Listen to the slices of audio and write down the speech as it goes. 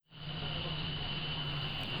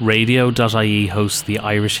Radio.ie hosts the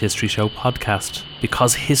Irish History Show podcast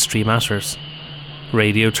because history matters.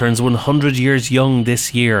 Radio turns 100 years young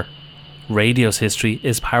this year. Radio's history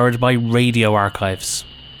is powered by Radio Archives.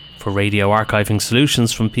 For radio archiving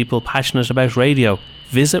solutions from people passionate about radio,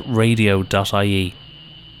 visit radio.ie.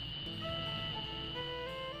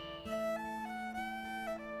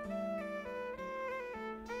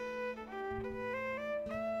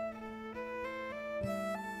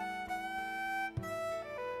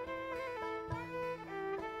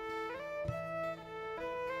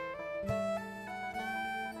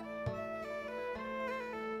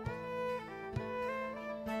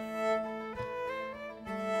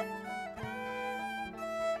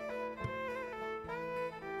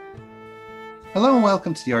 Hello and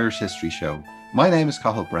welcome to the Irish History Show. My name is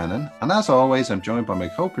Cathal Brennan, and as always, I'm joined by my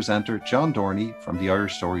co-presenter John Dorney from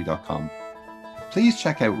theirishstory.com. Please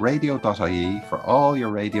check out radio.ie for all your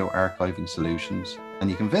radio archiving solutions, and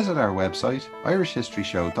you can visit our website,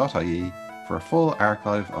 irishhistoryshow.ie, for a full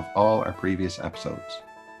archive of all our previous episodes.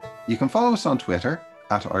 You can follow us on Twitter,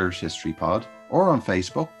 @IrishHistoryPod, or on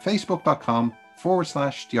Facebook,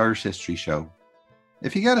 facebook.com/The Irish History Show.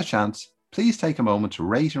 If you get a chance, please take a moment to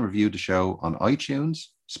rate and review the show on iTunes,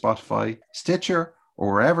 Spotify, Stitcher,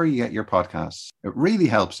 or wherever you get your podcasts. It really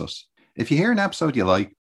helps us. If you hear an episode you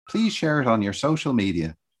like, please share it on your social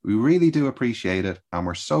media. We really do appreciate it, and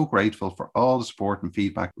we're so grateful for all the support and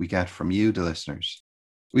feedback we get from you, the listeners.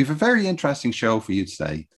 We have a very interesting show for you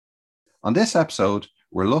today. On this episode,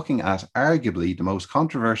 we're looking at arguably the most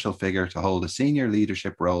controversial figure to hold a senior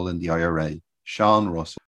leadership role in the IRA, Sean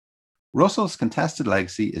Russell. Russell's contested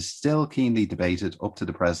legacy is still keenly debated up to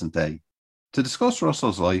the present day. To discuss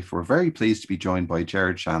Russell's life, we're very pleased to be joined by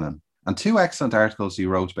Gerard Shannon, and two excellent articles he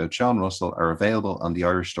wrote about Sean Russell are available on the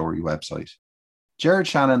Irish Story website. Gerard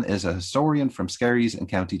Shannon is a historian from Skerries in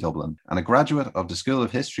County Dublin and a graduate of the School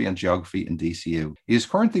of History and Geography in DCU. He is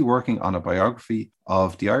currently working on a biography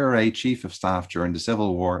of the IRA Chief of Staff during the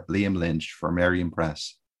Civil War, Liam Lynch, for Merriam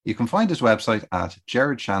Press. You can find his website at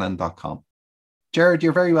gerardshannon.com. Gerard,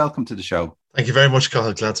 you're very welcome to the show. Thank you very much,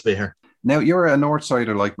 Cathal. Glad to be here. Now, you're a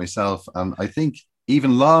Northsider like myself, and I think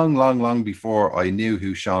even long before I knew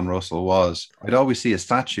who Sean Russell was, I'd always see a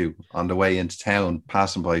statue on the way into town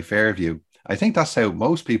passing by Fairview. I think that's how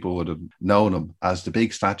most people would have known him, as the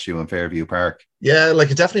big statue in Fairview Park. Yeah,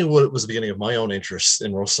 it definitely was the beginning of my own interest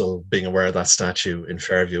in Russell, being aware of that statue in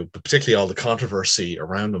Fairview, but particularly all the controversy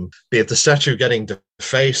around him, be it the statue getting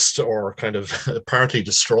defaced or kind of apparently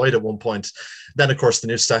destroyed at one point. Then, of course, the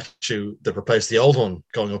new statue that replaced the old one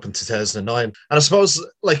going up in 2009. And I suppose,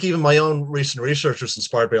 even my own recent research was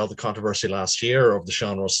inspired by all the controversy last year of the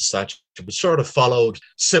Sean Russell statue, which sort of followed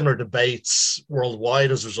similar debates worldwide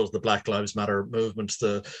as a result of the Black Lives Matter movement,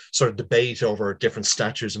 the sort of debate over different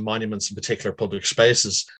statues and monuments, in particular public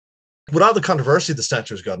spaces. With all the controversy the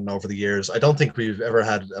statue has gotten over the years, I don't think we've ever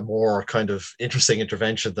had a more kind of interesting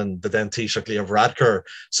intervention than the then Taoiseach Leo Varadkar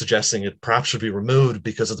suggesting it perhaps should be removed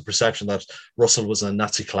because of the perception that Russell was a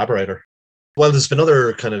Nazi collaborator. Well, there's been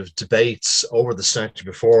other kind of debates over the statue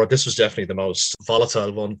before. This was definitely the most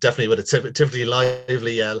volatile one, definitely with a typically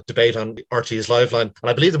lively debate on RTÉ's Liveline. And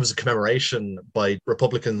I believe there was a commemoration by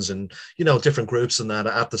Republicans and, different groups and that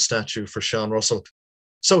at the statue for Sean Russell.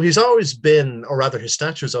 So he's always been, or rather his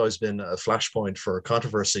statue has always been a flashpoint for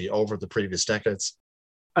controversy over the previous decades.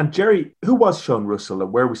 And Jerry, who was Sean Russell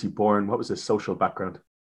and where was he born? What was his social background?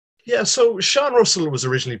 Yeah, so Sean Russell was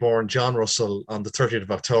originally born John Russell on the 30th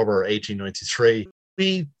of October, 1893.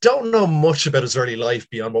 We don't know much about his early life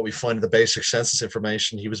beyond what we find in the basic census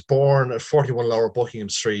information. He was born at 41 Lower Buckingham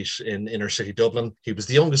Street in inner city Dublin. He was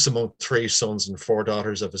the youngest among three sons and four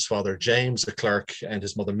daughters of his father James, a clerk, and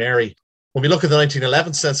his mother Mary. When we look at the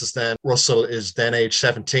 1911 census then, Russell is then age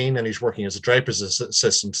 17 and he's working as a draper's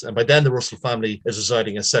assistant. And by then the Russell family is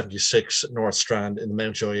residing at 76 North Strand in the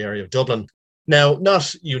Mountjoy area of Dublin. Now,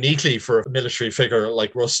 not uniquely for a military figure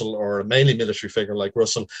like Russell or a mainly military figure like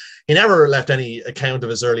Russell, he never left any account of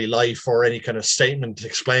his early life or any kind of statement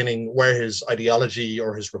explaining where his ideology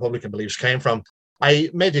or his Republican beliefs came from.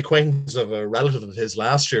 I made the acquaintance of a relative of his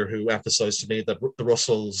last year who emphasized to me that the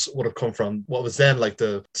Russells would have come from what was then like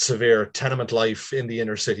the severe tenement life in the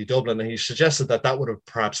inner city Dublin. And he suggested that that would have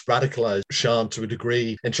perhaps radicalized Sean to a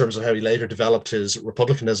degree in terms of how he later developed his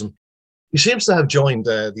republicanism. He seems to have joined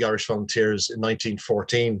the Irish Volunteers in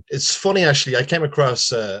 1914. It's funny, actually, I came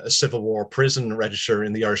across a Civil War prison register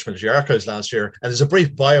in the Irish Military Archives last year, and there's a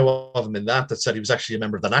brief bio of him in that said he was actually a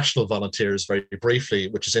member of the National Volunteers very briefly,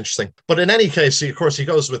 which is interesting. But in any case, he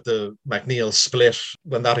goes with the MacNeil split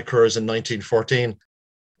when that occurs in 1914.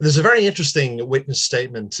 There's a very interesting witness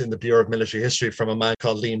statement in the Bureau of Military History from a man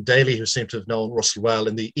called Liam Daly, who seemed to have known Russell well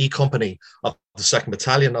in the E Company of the 2nd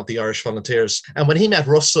Battalion of the Irish Volunteers. And when he met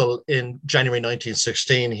Russell in January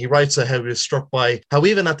 1916, he writes how he was struck by how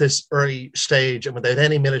even at this early stage and without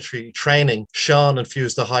any military training, Sean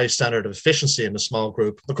infused a high standard of efficiency in a small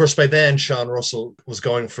group. Of course, by then, Sean Russell was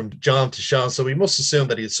going from John to Sean, so we must assume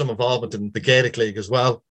that he had some involvement in the Gaelic League as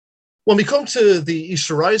well. When we come to the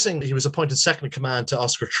Easter Rising, he was appointed second in command to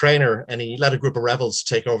Oscar Traynor, and he led a group of rebels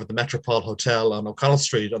take over the Metropole Hotel on O'Connell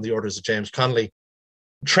Street on the orders of James Connolly.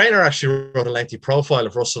 Traynor actually wrote a lengthy profile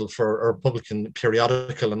of Russell for a Republican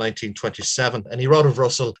periodical in 1927, and he wrote of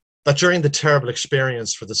Russell that during the terrible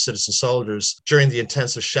experience for the citizen soldiers, during the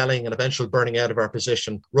intensive shelling and eventual burning out of our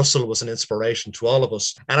position, Russell was an inspiration to all of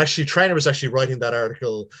us. And actually, Traynor was actually writing that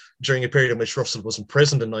article during a period in which Russell was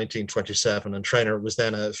imprisoned in 1927, and Traynor was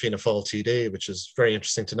then a Fianna Fáil TD, which is very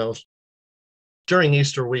interesting to note. During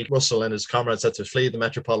Easter week, Russell and his comrades had to flee the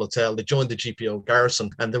Metropole Hotel. They joined the GPO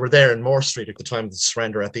garrison, and they were there in Moore Street at the time of the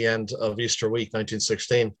surrender at the end of Easter week,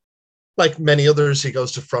 1916. Like many others, he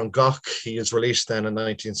goes to Fron Goch. He is released then in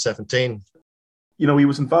 1917. You know, he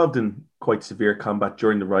was involved in quite severe combat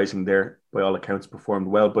during the Rising there, by all accounts performed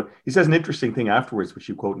well. But he says an interesting thing afterwards, which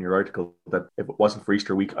you quote in your article, that if it wasn't for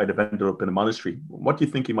Easter week, I'd have ended up in a monastery. What do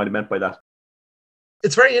you think he might have meant by that?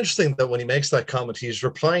 It's very interesting that when he makes that comment, he's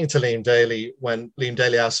replying to Liam Daly when Liam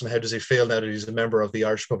Daly asks him, how does he feel now that he's a member of the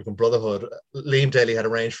Irish Republican Brotherhood? Liam Daly had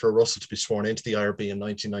arranged for Russell to be sworn into the IRB in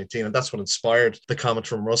 1919, and that's what inspired the comment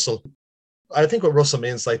from Russell. I think what Russell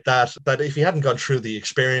means like that if he hadn't gone through the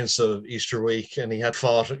experience of Easter week and he had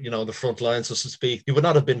fought, the front line, so to speak, he would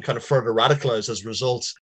not have been kind of further radicalized as a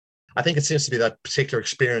result. I think it seems to be that particular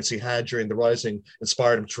experience he had during the Rising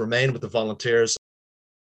inspired him to remain with the volunteers.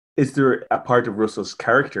 Is there a part of Russell's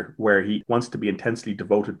character where he wants to be intensely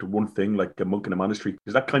devoted to one thing, like a monk in a monastery?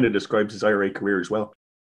 Because that kind of describes his IRA career as well.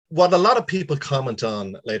 What a lot of people comment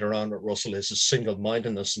on later on with Russell is his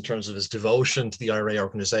single-mindedness in terms of his devotion to the IRA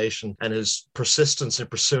organisation and his persistence in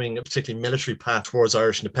pursuing a particularly military path towards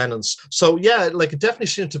Irish independence. So yeah, it definitely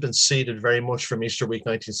seemed to have been seeded very much from Easter week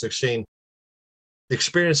 1916. The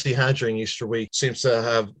experience he had during Easter week seems to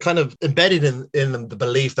have kind of embedded in him the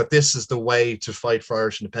belief that this is the way to fight for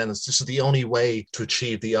Irish independence. This is the only way to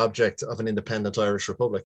achieve the object of an independent Irish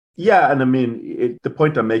Republic. Yeah, and I mean, the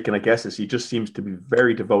point I'm making, I guess, is he just seems to be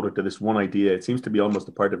very devoted to this one idea. It seems to be almost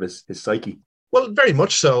a part of his psyche. Well, very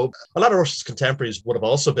much so. A lot of Russell's contemporaries would have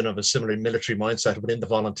also been of a similar military mindset within the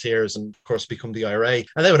volunteers and, of course, become the IRA.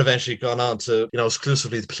 And they would have eventually gone on to,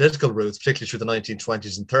 exclusively the political routes, particularly through the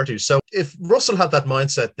 1920s and 30s. So if Russell had that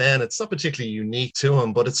mindset then, it's not particularly unique to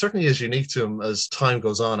him, but it certainly is unique to him as time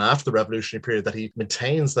goes on after the revolutionary period that he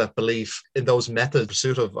maintains that belief in those methods of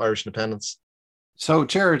pursuit of Irish independence. So,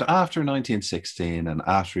 Gerard, after 1916 and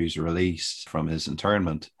after he's released from his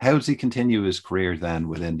internment, how does he continue his career then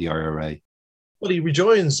within the IRA? Well, he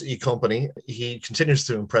rejoins E Company. He continues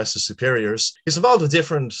to impress his superiors. He's involved with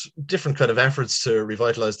different kind of efforts to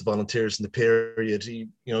revitalise the volunteers in the period. He,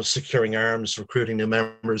 securing arms, recruiting new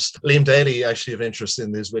members. Liam Daly, actually of interest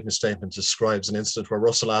in his witness statement, describes an incident where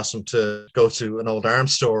Russell asked him to go to an old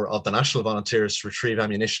arms store of the National Volunteers to retrieve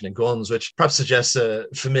ammunition and guns, which perhaps suggests a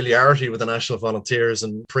familiarity with the National Volunteers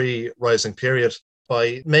in pre-Rising period.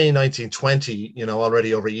 By May 1920,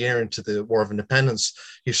 already over a year into the War of Independence,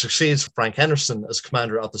 he succeeds Frank Henderson as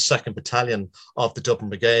commander of the 2nd Battalion of the Dublin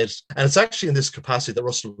Brigade. And it's actually in this capacity that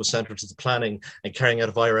Russell was central to the planning and carrying out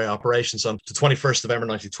of IRA operations on the 21st November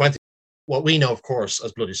 1920, what we know, of course,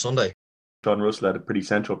 as Bloody Sunday. Sean Russell had a pretty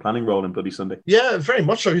central planning role in Bloody Sunday. Yeah, very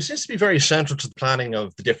much so. He seems to be very central to the planning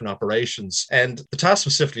of the different operations. And the task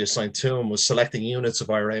specifically assigned to him was selecting units of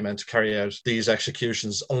IRA men to carry out these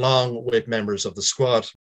executions along with members of the squad.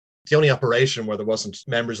 The only operation where there wasn't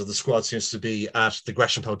members of the squad seems to be at the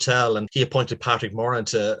Gresham Hotel, and he appointed Patrick Moran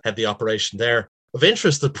to head the operation there. Of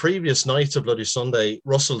interest, the previous night of Bloody Sunday,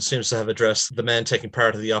 Russell seems to have addressed the men taking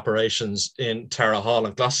part of the operations in Tara Hall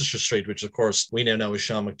and Gloucestershire Street, which, of course, we now know as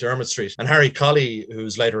Sean McDermott Street. And Harry Colley,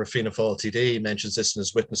 who's later a Fianna Fáil TD, mentions this in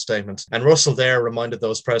his witness statement. And Russell there reminded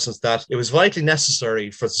those present that it was vitally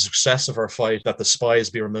necessary for the success of our fight that the spies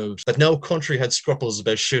be removed, that no country had scruples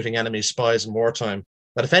about shooting enemy spies in wartime,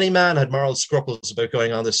 that if any man had moral scruples about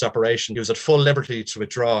going on this operation, he was at full liberty to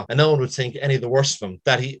withdraw, and no one would think any the worse of him,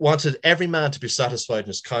 that he wanted every man to be satisfied in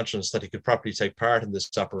his conscience that he could properly take part in this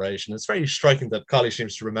operation. It's very striking that Colley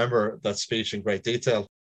seems to remember that speech in great detail.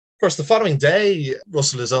 Of course, the following day,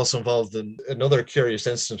 Russell is also involved in another curious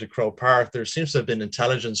incident at Croke Park. There seems to have been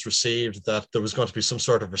intelligence received that there was going to be some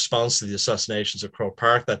sort of response to the assassinations at Croke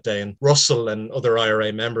Park that day. And Russell and other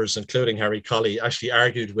IRA members, including Harry Colley, actually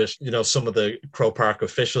argued with, some of the Croke Park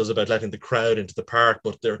officials about letting the crowd into the park,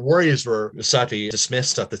 but their worries were sadly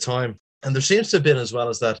dismissed at the time. And there seems to have been, as well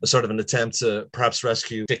as that, a sort of an attempt to perhaps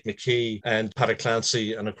rescue Dick McKee and Paddock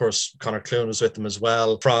Clancy, and of course Conor Clune was with them as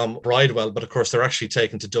well, from Bridewell. But of course they're actually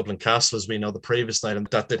taken to Dublin Castle, as we know, the previous night, and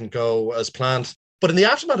that didn't go as planned. But in the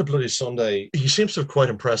aftermath of Bloody Sunday, he seems to have quite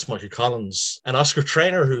impressed Michael Collins. And Oscar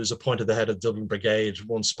Traynor, who was appointed the head of the Dublin Brigade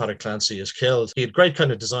once Paddock Clancy is killed, he had great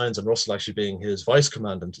kind of designs on Russell actually being his vice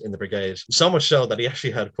commandant in the brigade. So much so that he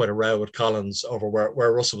actually had quite a row with Collins over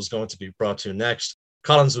where Russell was going to be brought to next.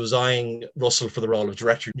 Collins was eyeing Russell for the role of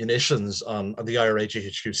Director of Munitions on the IRA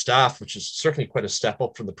GHQ staff, which is certainly quite a step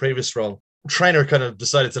up from the previous role. Traynor kind of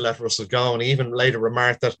decided to let Russell go, and he even later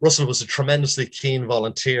remarked that Russell was a tremendously keen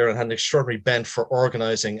volunteer and had an extraordinary bent for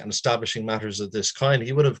organising and establishing matters of this kind.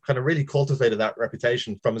 He would have kind of really cultivated that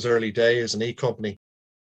reputation from his early days in E Company.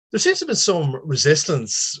 There seems to have been some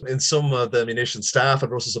resistance in some of the munitions staff at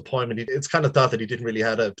Russell's appointment. It's kind of thought that he didn't really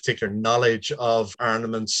have a particular knowledge of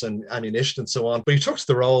armaments and ammunition and so on, but he took to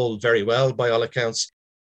the role very well by all accounts.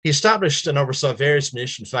 He established and oversaw various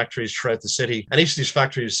munition factories throughout the city, and each of these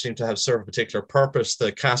factories seemed to have served a particular purpose: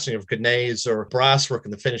 the casting of grenades or brasswork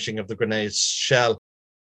and the finishing of the grenade's shell.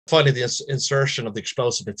 Finally, the insertion of the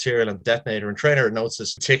explosive material and detonator, and Traynor notes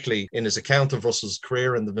this particularly in his account of Russell's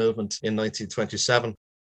career in the movement in 1927.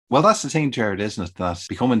 Well, that's the thing, Jared, isn't it? That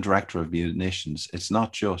becoming director of munitions, it's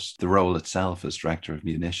not just the role itself as director of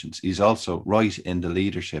munitions. He's also right in the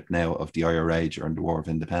leadership now of the IRA during the War of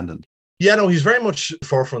Independence. Yeah, no, he's very much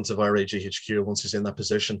forefront of IRA GHQ once he's in that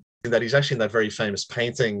position. That he's actually in that very famous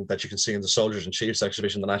painting that you can see in the Soldiers and Chiefs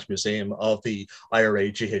exhibition in the National Museum of the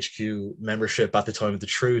IRA GHQ membership at the time of the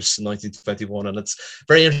truce in 1921. And it's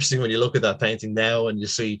very interesting when you look at that painting now and you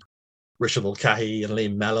see Richard Mulcahy and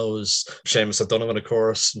Liam Mellows, Seamus O'Donovan, of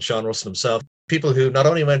course, and Sean Russell himself. People who not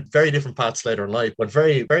only went very different paths later in life, but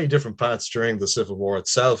very, very different paths during the Civil War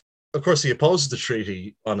itself. Of course, he opposes the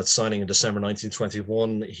treaty on its signing in December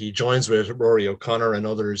 1921. He joins with Rory O'Connor and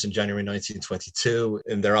others in January 1922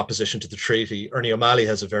 in their opposition to the treaty. Ernie O'Malley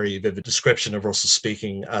has a very vivid description of Russell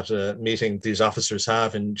speaking at a meeting these officers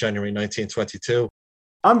have in January 1922.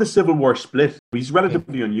 On the Civil War split, he's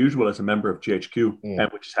relatively unusual as a member of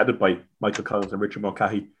GHQ, which is headed by Michael Collins and Richard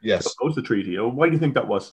Mulcahy, to oppose the treaty. Why do you think that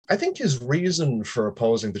was? I think his reason for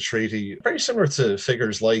opposing the treaty, very similar to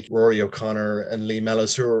figures like Rory O'Connor and Lee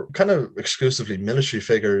Mellows, who were kind of exclusively military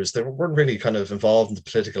figures. They weren't really kind of involved in the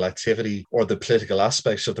political activity or the political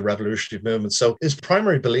aspects of the revolutionary movement. So his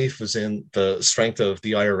primary belief was in the strength of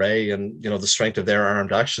the IRA and, the strength of their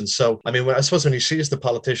armed action. So, I mean, I suppose when he sees the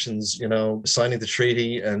politicians, signing the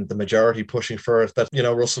treaty and the majority pushing for it, that,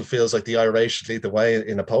 Russell feels like the IRA should lead the way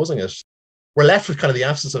in opposing it. We're left with kind of the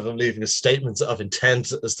absence of him leaving a statement of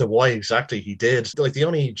intent as to why exactly he did. Like the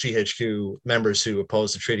only GHQ members who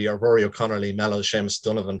opposed the treaty are Rory O'Connor, Lee Mellows, Seamus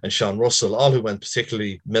O'Donovan and Sean Russell, all who went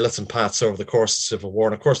particularly militant paths over the course of the Civil War.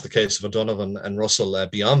 And of course, the case of O'Donovan and Russell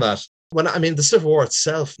beyond that. The Civil War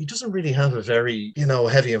itself, he doesn't really have a very,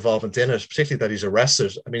 heavy involvement in it, particularly that he's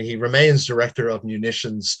arrested. I mean, he remains director of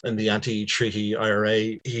munitions in the anti-treaty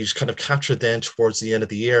IRA. He's kind of captured then towards the end of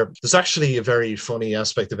the year. There's actually a very funny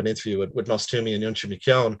aspect of an interview with Nos Toomey and Yunchi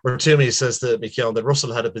McKeown, where Toomey says to McKeown that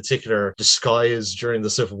Russell had a particular disguise during the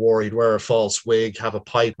Civil War. He'd wear a false wig, have a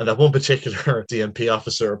pipe, and that one particular DMP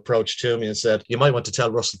officer approached Toomey and said, "You might want to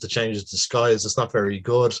tell Russell to change his disguise. It's not very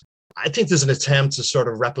good." I think there's an attempt to sort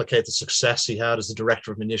of replicate the success he had as the director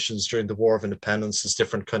of munitions during the War of Independence, his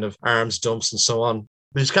different kind of arms dumps and so on.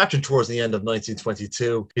 But he's captured towards the end of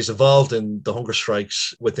 1922. He's involved in the hunger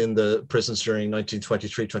strikes within the prisons during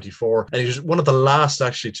 1923-24. And he was one of the last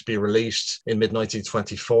actually to be released in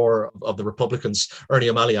mid-1924 of the Republicans. Ernie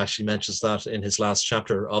O'Malley actually mentions that in his last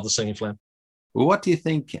chapter of The Singing Flame. Well, what do you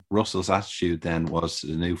think Russell's attitude then was to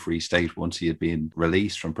the new Free State once he had been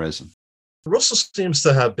released from prison? Russell seems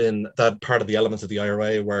to have been that part of the element of the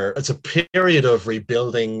IRA where it's a period of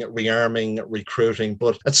rebuilding, rearming, recruiting,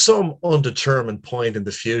 but at some undetermined point in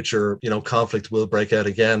the future, conflict will break out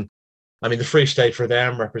again. I mean, the Free State for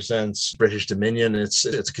them represents British dominion. It's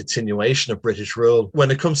a continuation of British rule.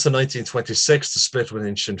 When it comes to 1926, the split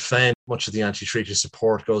within Sinn Féin, much of the anti-treaty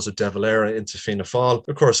support goes with De Valera into Fianna Fáil.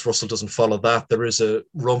 Of course, Russell doesn't follow that. There is a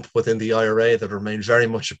rump within the IRA that remain very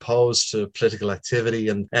much opposed to political activity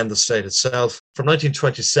and the state itself. From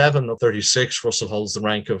 1927 to 36, Russell holds the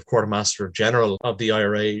rank of Quartermaster General of the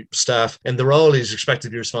IRA staff. In the role, he's expected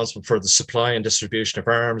to be responsible for the supply and distribution of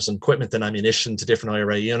arms and equipment and ammunition to different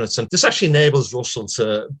IRA units. And this actually enables Russell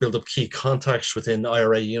to build up key contacts within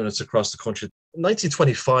IRA units across the country. In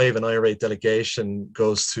 1925, an IRA delegation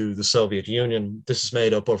goes to the Soviet Union. This is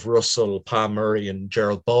made up of Russell, Pam Murray, and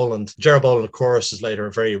Gerald Boland. Gerald Boland, of course, is later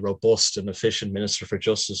a very robust and efficient Minister for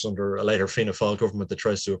Justice under a later Fianna Fáil government that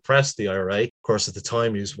tries to oppress the IRA. Of course, at the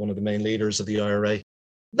time, he was one of the main leaders of the IRA.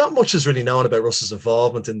 Not much is really known about Russell's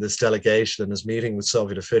involvement in this delegation and his meeting with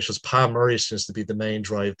Soviet officials. Pam Murray seems to be the main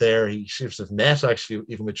drive there. He seems to have met, actually,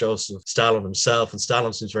 even with Joseph Stalin himself. And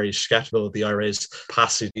Stalin seems very skeptical of the IRA's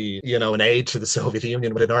capacity, in aid to the Soviet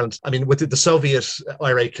Union within Ireland. I mean, with the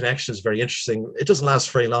Soviet-IRA connection is very interesting. It doesn't last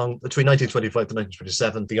very long. Between 1925 to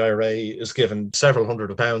 1927, the IRA is given several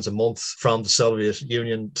 £100s a month from the Soviet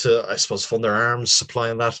Union to, I suppose, fund their arms supply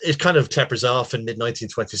and that. It kind of tapers off in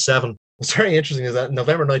mid-1927. What's very interesting is that in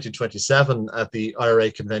November 1927, at the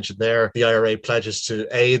IRA convention there, the IRA pledges to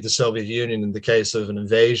aid the Soviet Union in the case of an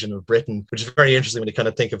invasion of Britain, which is very interesting when you kind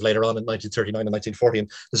of think of later on in 1939 and 1940.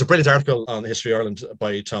 And there's a brilliant article on the History of Ireland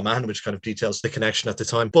by Tom Mahon, which kind of details the connection at the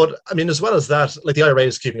time. But I mean, as well as that, like the IRA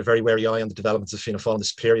is keeping a very wary eye on the developments of Fianna Fáil in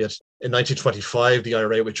this period. In 1925, the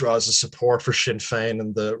IRA withdraws the support for Sinn Féin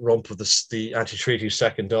and the rump of the anti-treaty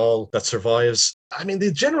second Dáil that survives. I mean,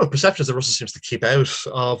 the general perception is that Russell seems to keep out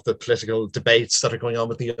of the political debates that are going on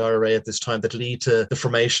with the IRA at this time that lead to the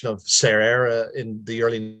formation of Saor Éire in the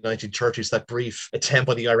early 1930s, that brief attempt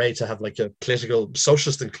by the IRA to have like a political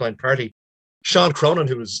socialist inclined party. Sean Cronin,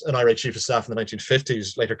 who was an IRA chief of staff in the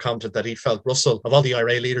 1950s, later commented that he felt Russell, of all the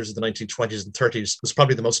IRA leaders of the 1920s and 30s, was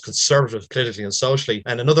probably the most conservative politically and socially.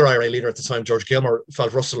 And another IRA leader at the time, George Gilmore,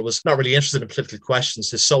 felt Russell was not really interested in political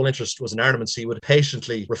questions. His sole interest was in armaments. He would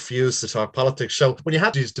patiently refuse to talk politics. So when you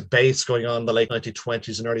had these debates going on in the late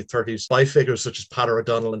 1920s and early 30s by figures such as Peadar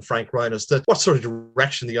O'Donnell and Frank Ryan as to what sort of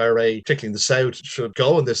direction the IRA, particularly in the South, should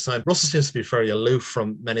go in this time, Russell seems to be very aloof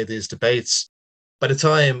from many of these debates. By the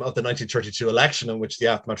time of the 1932 election, in which the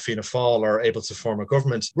Athmat Fianna Fáil are able to form a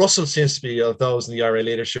government, Russell seems to be of those in the IRA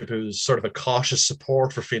leadership who's sort of a cautious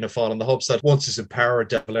support for Fianna Fáil in the hopes that once he's in power,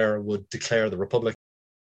 De Valera would declare the Republic.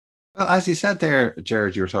 Well, as you said there,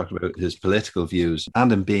 Gerard, you were talking about his political views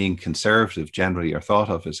and him being conservative generally, or thought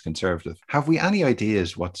of as conservative. Have we any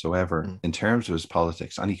ideas whatsoever in terms of his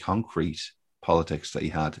politics, any concrete politics that he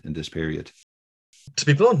had in this period? To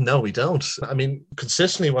be blunt, no, we don't. I mean,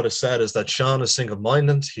 consistently what is said is that Sean is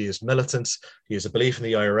single-minded, he is militant, he has a belief in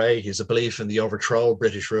the IRA, he has a belief in the overthrow of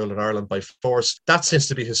British rule in Ireland by force. That seems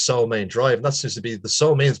to be his sole main drive, and that seems to be the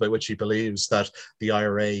sole means by which he believes that the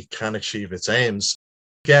IRA can achieve its aims.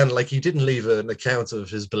 Again, like he didn't leave an account of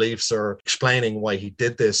his beliefs or explaining why he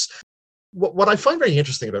did this. What I find very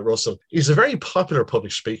interesting about Russell, he's a very popular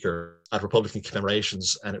public speaker at Republican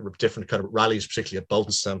commemorations and at different kind of rallies, particularly at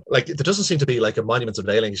Boltonstone. Like, there doesn't seem to be like a monument of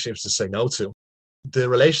nailing he seems to say no to. The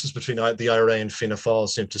relations between the IRA and Fianna Fáil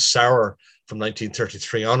seem to sour from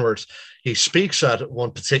 1933 onwards. He speaks at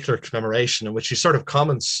one particular commemoration in which he sort of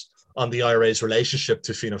comments on the IRA's relationship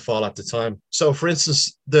to Fianna Fáil at the time. So, for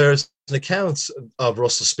instance, there's an account of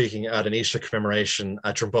Russell speaking at an Easter commemoration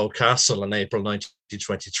at Drumboe Castle in April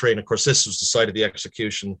 1923. And of course, this was the site of the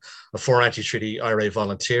execution of 4 anti-treaty IRA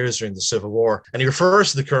volunteers during the Civil War. And he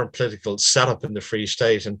refers to the current political setup in the Free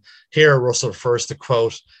State. And here Russell refers to,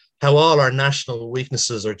 quote, how all our national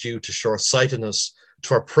weaknesses are due to short-sightedness,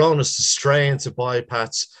 to our proneness to stray into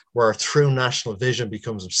bypaths where our true national vision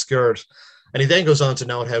becomes obscured. And he then goes on to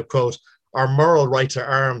note how, quote, our moral right to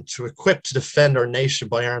arm, to equip to defend our nation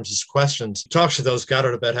by arms is questioned. He talks to those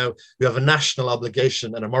gathered about how we have a national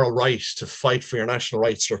obligation and a moral right to fight for your national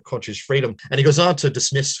rights, your country's freedom. And he goes on to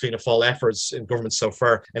dismiss Fianna Fáil efforts in government so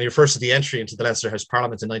far. And he refers to the entry into the Leinster House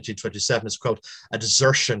Parliament in 1927 as, quote, a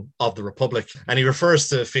desertion of the Republic. And he refers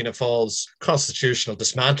to Fianna Fáil's constitutional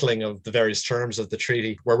dismantling of the various terms of the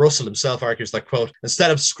treaty, where Russell himself argues that, quote, instead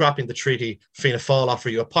of scrapping the treaty, Fianna Fáil offer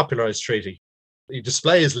you a popularised treaty. He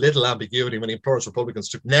displays little ambiguity when he implores Republicans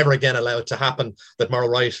to never again allow it to happen, that moral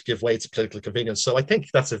right give way to political convenience. So I think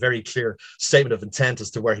that's a very clear statement of intent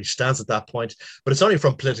as to where he stands at that point. But it's only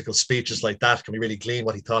from political speeches like that can we really glean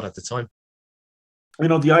what he thought at the time. You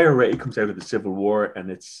know, the IRA comes out of the Civil War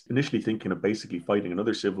and it's initially thinking of basically fighting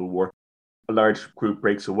another civil war. A large group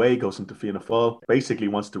breaks away, goes into Fianna Fáil, basically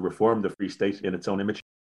wants to reform the Free State in its own image.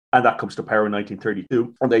 And that comes to power in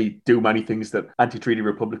 1932. And they do many things that anti-treaty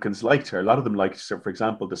Republicans liked. Or a lot of them liked, so for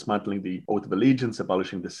example, dismantling the Oath of Allegiance,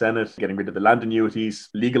 abolishing the Senate, getting rid of the land annuities,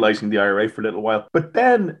 legalising the IRA for a little while. But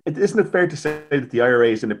then, isn't it fair to say that the IRA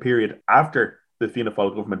is in a period after the Fianna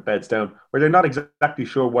Fáil government beds down, where they're not exactly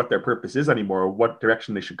sure what their purpose is anymore or what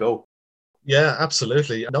direction they should go. Yeah,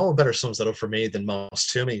 absolutely. No one better sums that up for me than Moss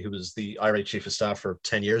Toomey, who was the IRA chief of staff for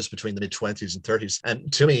 10 years between the mid-20s and 30s.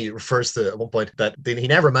 And Toomey refers to, at one point, that he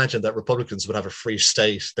never imagined that Republicans would have a free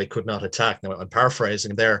state they could not attack. Now, I'm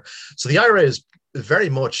paraphrasing there. So the IRA is very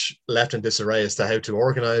much left in disarray as to how to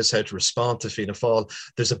organise, how to respond to Fianna Fáil.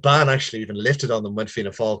 There's a ban actually even lifted on them when Fianna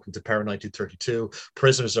Fáil came to power in 1932.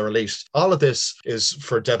 Prisoners are released. All of this is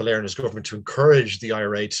for De Valera and his government to encourage the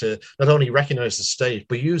IRA to not only recognise the state,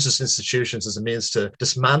 but use its institutions as a means to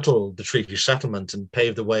dismantle the treaty settlement and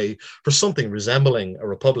pave the way for something resembling a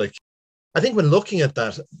republic. I think when looking at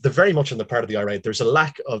that, they're very much on the part of the IRA, there's a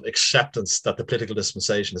lack of acceptance that the political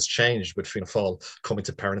dispensation has changed with Fianna Fáil coming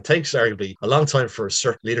to power. And it takes arguably a long time for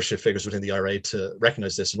certain leadership figures within the IRA to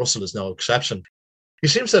recognise this, and Russell is no exception. He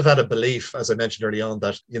seems to have had a belief, as I mentioned early on,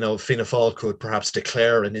 that, Fianna Fáil could perhaps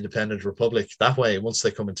declare an independent republic that way once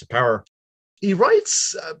they come into power. He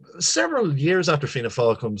writes several years after Fianna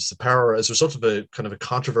Fáil comes to power, as a result of a kind of a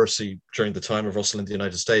controversy during the time of Russell in the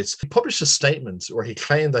United States. He published a statement where he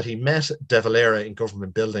claimed that he met De Valera in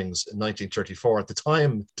government buildings in 1934. At the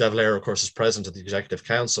time, De Valera, of course, was president of the Executive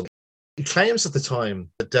Council. He claims at the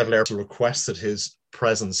time that De Valera requested his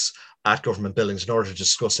presence at government buildings in order to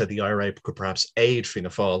discuss how the IRA could perhaps aid Fianna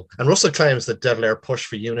Fáil. And Russell claims that De Valera pushed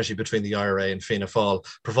for unity between the IRA and Fianna Fáil,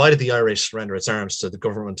 provided the IRA surrender its arms to the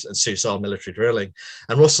government and cease all military drilling.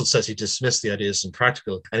 And Russell says he dismissed the ideas as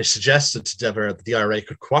impractical, and he suggested to De Valera that the IRA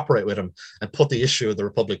could cooperate with him and put the issue of the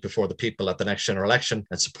Republic before the people at the next general election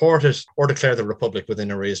and support it or declare the Republic within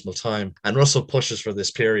a reasonable time. And Russell pushes for this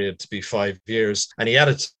period to be 5 years. And he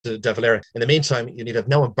added to De Valera, in the meantime, you need have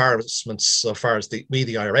no embarrassments so far as the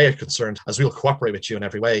IRA are concerned, as we'll cooperate with you in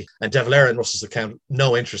every way. And De Valera, in Russell's account,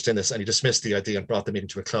 no interest in this, and he dismissed the idea and brought the meeting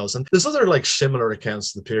to a close. And there's other similar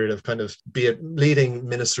accounts of the period of kind of, be it leading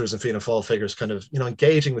ministers and Fianna Fáil figures kind of,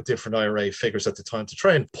 engaging with different IRA figures at the time to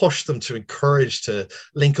try and push them, to encourage to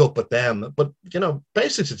link up with them, but,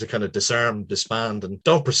 basically to kind of disarm, disband, and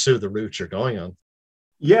don't pursue the route you're going on.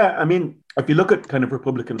 Yeah, I mean, if you look at kind of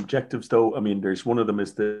Republican objectives, though, I mean, there's one of them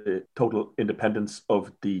is the total independence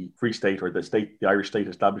of the Free State, or the Irish state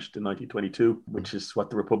established in 1922, which is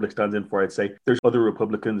what the Republic stands in for, I'd say. There's other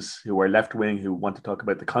Republicans who are left-wing who want to talk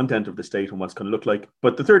about the content of the state and what it's going to look like.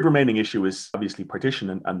 But the third remaining issue is obviously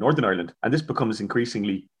partition and Northern Ireland. And this becomes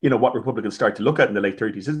increasingly, what Republicans start to look at in the late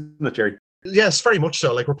 30s, isn't it, Jerry? Yes, very much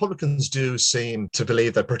so. Republicans do seem to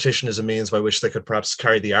believe that partition is a means by which they could perhaps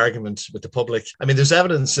carry the argument with the public. I mean, there's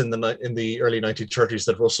evidence in the early 1930s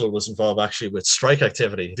that Russell was involved actually with strike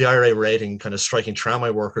activity. The IRA were aiding kind of striking tramway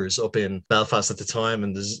workers up in Belfast at the time,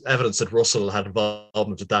 and there's evidence that Russell had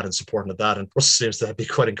involvement with that and supporting of that. And Russell seems to be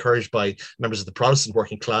quite encouraged by members of the Protestant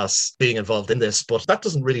working class being involved in this, but that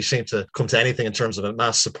doesn't really seem to come to anything in terms of a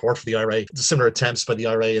mass support for the IRA. There's similar attempts by the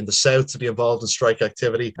IRA in the South to be involved in strike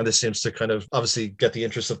activity, and this seems to kind of obviously get the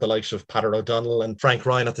interest of the likes of Patrick O'Donnell and Frank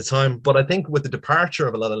Ryan at the time. But I think with the departure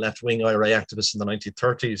of a lot of left-wing IRA activists in the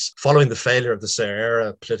 1930s, following the failure of the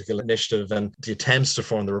Sarah political initiative and the attempts to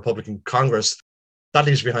form the Republican Congress, that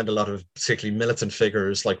leaves behind a lot of particularly militant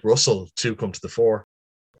figures like Russell to come to the fore.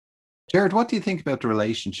 Jared, what do you think about the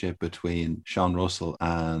relationship between Sean Russell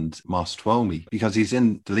and Moss Twomey? Because he's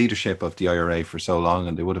in the leadership of the IRA for so long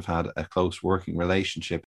and they would have had a close working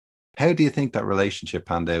relationship. How do you think that relationship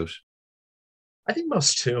panned out? I think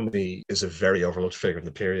Moss Twomey is a very overlooked figure in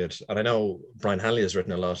the period. And I know Brian Hanley has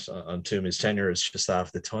written a lot on Twomey's tenure as chief of staff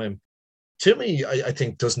at the time. Twomey, I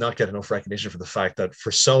think, does not get enough recognition for the fact that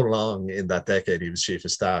for so long in that decade he was chief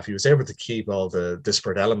of staff, he was able to keep all the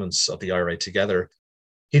disparate elements of the IRA together.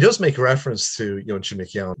 He does make reference to Ewan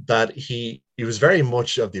Chimichian that he was very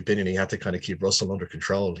much of the opinion he had to kind of keep Russell under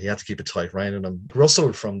control. He had to keep a tight rein on him.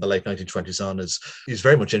 Russell, from the late 1920s on, he's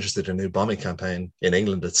very much interested in a new bombing campaign in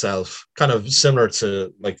England itself, kind of similar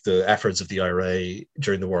to the efforts of the IRA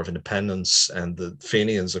during the War of Independence and the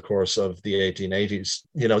Fenians, of course, of the 1880s.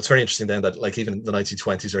 It's very interesting then that even in the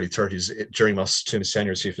 1920s, early 30s, during Moss Twomey's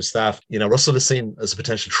tenure as chief of staff, Russell is seen as a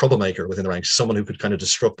potential troublemaker within the ranks, someone who could kind of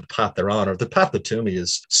disrupt the path they're on, or the path that Twomey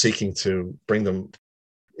is seeking to bring them.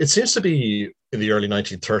 It seems to be in the early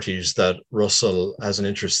 1930s that Russell has an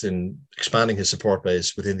interest in expanding his support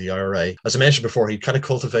base within the IRA. As I mentioned before, he kind of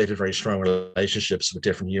cultivated very strong relationships with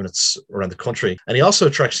different units around the country. And he also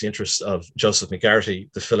attracts the interest of Joseph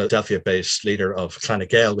McGarrity, the Philadelphia-based leader of Clan na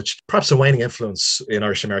Gael, which perhaps a waning influence in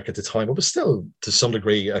Irish America at the time, but was still to some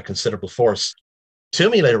degree a considerable force.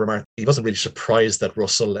 Twomey later remarked he wasn't really surprised that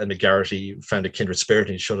Russell and McGarrity found a kindred spirit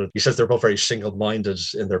in each other. He says they're both very single-minded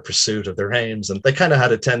in their pursuit of their aims, and they kind of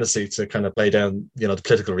had a tendency to kind of lay down, the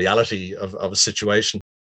political reality of a situation.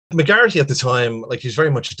 McGarity at the time, like, he's very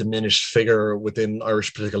much a diminished figure within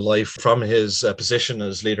Irish political life from his position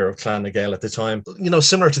as leader of Clan na Gael at the time.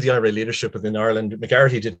 Similar to the IRA leadership within Ireland,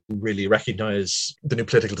 McGarity didn't really recognise the new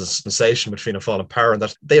political dispensation with Fianna Fáil in power, and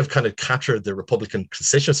that they have kind of captured the Republican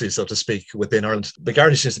constituency, so to speak, within Ireland.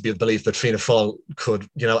 McGarity seems to be of the belief that Fianna Fáil could,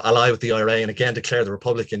 ally with the IRA and again declare the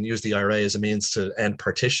Republic and use the IRA as a means to end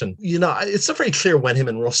partition. It's not very clear when him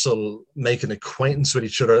and Russell make an acquaintance with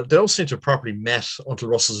each other. They don't seem to have properly met until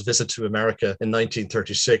Russell's visit to America in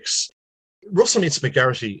 1936. Russell meets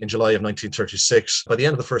McGarity in July of 1936. By the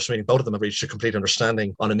end of the first meeting, both of them have reached a complete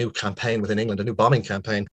understanding on a new campaign within England, a new bombing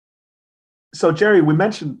campaign. So, Jerry, we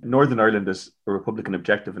mentioned Northern Ireland as a Republican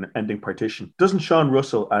objective in ending partition. Doesn't Sean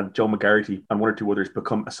Russell and Joe McGarity and one or two others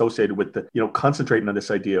become associated with the, concentrating on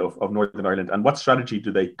this idea of Northern Ireland? And what strategy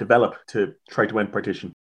do they develop to try to end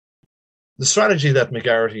partition? The strategy that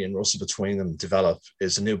McGarity and Russell between them develop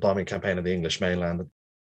is a new bombing campaign of the English mainland.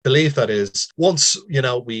 Belief that is, once,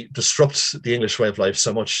 we disrupt the English way of life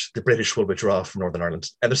so much, the British will withdraw from Northern Ireland.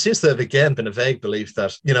 And there seems to have, again, been a vague belief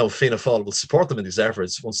that, Fianna Fáil will support them in these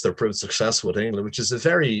efforts once they're proved successful in England, which is a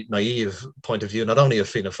very naive point of view, not only of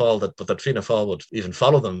Fianna Fáil, but that Fianna Fáil would even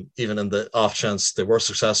follow them, even in the off chance they were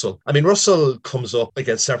successful. I mean, Russell comes up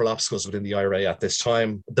against several obstacles within the IRA at this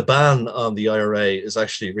time. The ban on the IRA is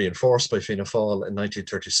actually reinforced by Fianna Fáil in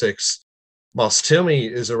 1936. Moss Toomey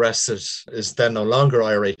is arrested, is then no longer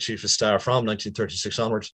IRA Chief of Staff from 1936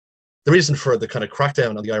 onwards. The reason for the kind of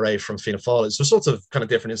crackdown on the IRA from Fianna Fáil is a result of kind of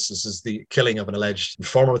different instances. The killing of an alleged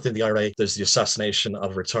informer within the IRA. There's the assassination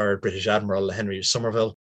of retired British Admiral Henry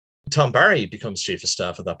Somerville. Tom Barry becomes Chief of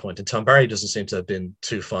Staff at that point, and Tom Barry doesn't seem to have been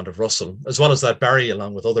too fond of Russell. As well as that, Barry,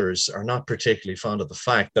 along with others, are not particularly fond of the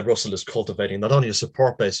fact that Russell is cultivating not only a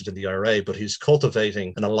support base within the IRA, but he's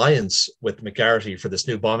cultivating an alliance with McGarity for this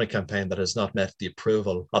new bombing campaign that has not met the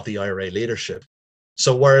approval of the IRA leadership.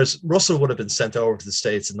 So whereas Russell would have been sent over to the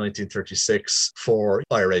States in 1936 for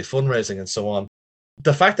IRA fundraising and so on,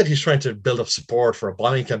 the fact that he's trying to build up support for a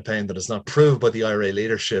bombing campaign that is not approved by the IRA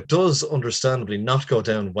leadership does understandably not go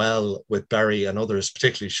down well with Barry and others,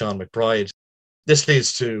 particularly Sean McBride. This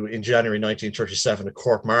leads to, in January 1937,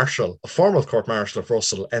 a formal court-martial of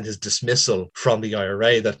Russell and his dismissal from the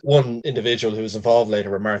IRA. That one individual who was involved later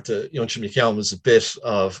remarked that Yonchim Michael was a bit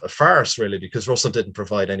of a farce, really, because Russell didn't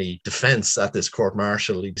provide any defence at this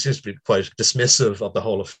court-martial. He seems to be quite dismissive of the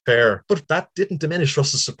whole affair. But that didn't diminish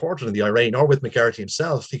Russell's support in the IRA, nor with McGarity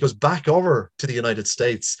himself. He goes back over to the United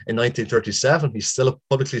States in 1937. He's still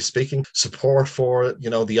publicly speaking support for,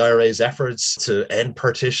 the IRA's efforts to end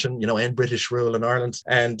partition, end British rule in Ireland.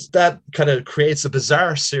 And that kind of creates a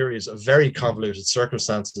bizarre series of very convoluted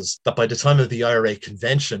circumstances that by the time of the IRA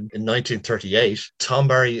convention in 1938, Tom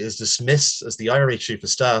Barry is dismissed as the IRA Chief of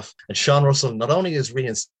Staff, and Sean Russell not only is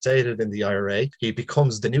reinstated in the IRA, he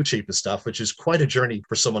becomes the new Chief of Staff, which is quite a journey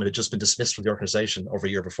for someone who had just been dismissed from the organisation over a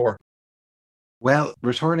year before. Well,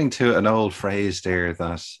 returning to an old phrase there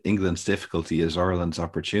that England's difficulty is Ireland's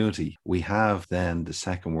opportunity, we have then the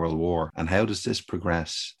Second World War. And how does this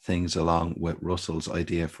progress things along with Russell's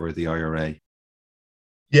idea for the IRA?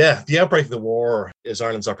 Yeah, the outbreak of the war is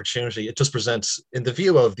Ireland's opportunity. It just presents, in the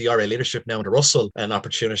view of the IRA leadership now under Russell, an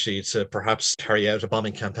opportunity to perhaps carry out a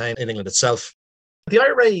bombing campaign in England itself. The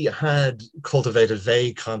IRA had cultivated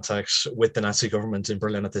vague contacts with the Nazi government in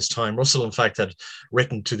Berlin at this time. Russell, in fact, had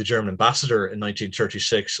written to the German ambassador in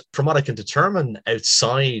 1936, from what I can determine,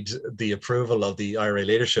 outside the approval of the IRA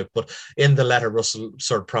leadership. But in the letter, Russell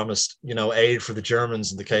sort of promised, aid for the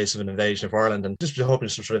Germans in the case of an invasion of Ireland, and just hoping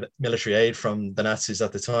for some sort of military aid from the Nazis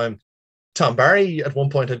at the time. Tom Barry, at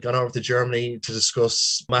one point, had gone over to Germany to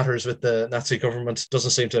discuss matters with the Nazi government.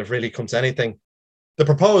 Doesn't seem to have really come to anything. The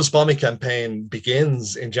proposed bombing campaign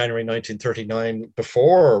begins in January 1939,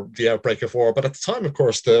 before the outbreak of war. But at the time, of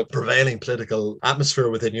course, the prevailing political atmosphere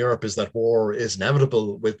within Europe is that war is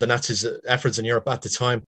inevitable with the Nazis' efforts in Europe at the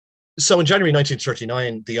time. So in January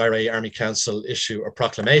 1939, the IRA Army Council issue a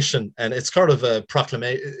proclamation, and it's kind of a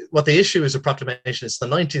proclamation. What they issue is a proclamation. It's the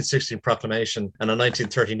 1916 proclamation and a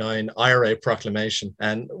 1939 IRA proclamation.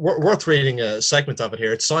 And worth reading a segment of it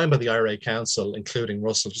here. It's signed by the IRA Council, including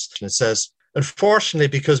Russell. It says, "Unfortunately,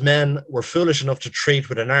 because men were foolish enough to treat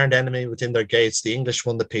with an armed enemy within their gates, the English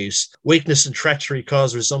won the peace. Weakness and treachery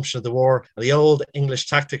caused resumption of the war, and the old English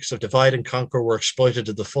tactics of divide and conquer were exploited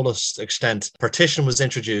to the fullest extent. Partition was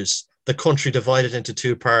introduced. The country divided into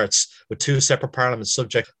two parts, with two separate parliaments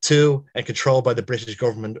subject to and controlled by the British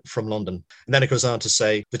government from London." And then it goes on to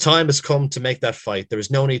say, "The time has come to make that fight. There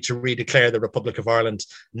is no need to redeclare the Republic of Ireland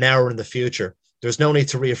now or in the future. There's no need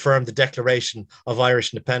to reaffirm the Declaration of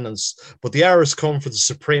Irish Independence, but the hour has come for the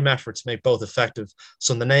supreme effort to make both effective.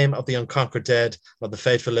 So in the name of the unconquered dead and of the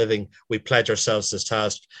faithful living, we pledge ourselves to this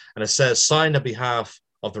task. And it says, signed on behalf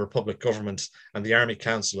of the Republic Government and the Army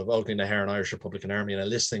Council of Óglaigh na hÉireann Irish Republican Army, and a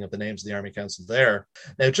listing of the names of the Army Council there.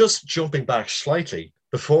 Now, just jumping back slightly,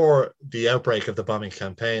 before the outbreak of the bombing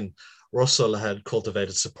campaign, Russell had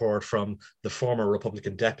cultivated support from the former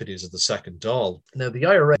Republican deputies of the Second Dáil. Now, the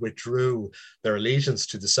IRA withdrew their allegiance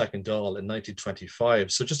to the Second Dáil in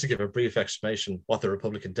 1925. So just to give a brief explanation what the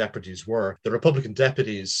Republican deputies were, the Republican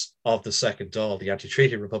deputies of the Second Dáil, the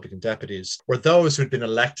anti-treaty Republican deputies, were those who'd been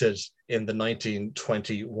elected in the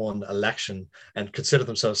 1921 election and considered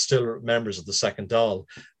themselves still members of the Second Dáil.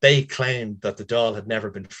 They claimed that the Dáil had never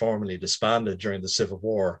been formally disbanded during the Civil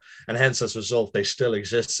War, and hence, as a result, they still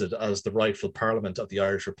existed as the rightful parliament of the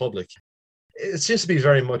Irish Republic. It seems to be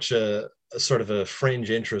very much a sort of a fringe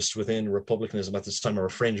interest within republicanism at this time, or a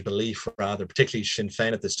fringe belief rather, particularly Sinn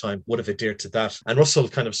Féin at this time would have adhered to that. And Russell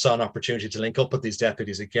kind of saw an opportunity to link up with these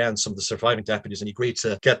deputies again, some of the surviving deputies, and he agreed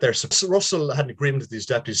to get their... So Russell had an agreement with these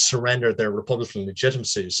deputies, surrender their Republican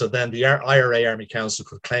legitimacy. So then the IRA Army Council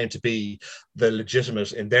could claim to be the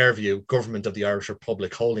legitimate, in their view, government of the Irish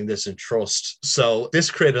Republic, holding this in trust. So this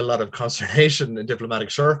created a lot of consternation in diplomatic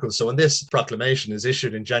circles. So when this proclamation is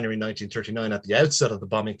issued in January 1939 at the outset of the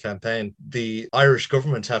bombing campaign, the Irish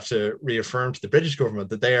government have to reaffirm to the British government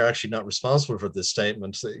that they are actually not responsible for this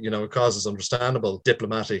statement. You know, it causes understandable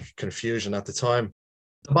diplomatic confusion at the time.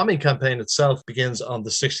 The bombing campaign itself begins on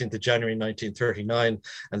the 16th of January 1939, and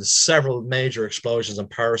there's several major explosions on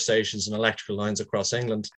power stations and electrical lines across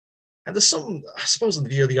England. And there's some, I suppose, in the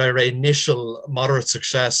view of the IRA, initial moderate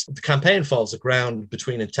success. The campaign falls aground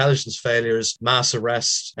between intelligence failures, mass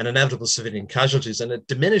arrests, and inevitable civilian casualties, and it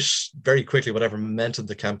diminished very quickly whatever momentum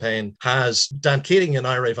the campaign has. Dan Keating, an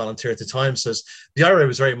IRA volunteer at the time, says the IRA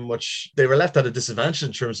was very much, they were left at a disadvantage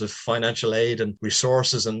in terms of financial aid and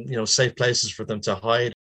resources and, you know, safe places for them to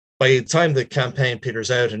hide. By the time the campaign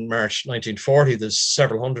peters out in March 1940, there's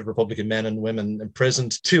several hundred Republican men and women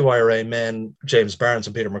imprisoned. 2 IRA men, James Barnes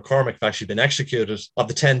and Peter McCormick, have actually been executed. Of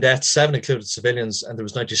the 10 deaths, 7 included civilians, and there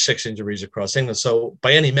was 96 injuries across England. So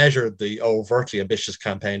by any measure, the overtly ambitious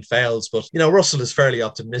campaign fails. But, you know, Russell is fairly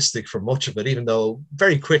optimistic for much of it, even though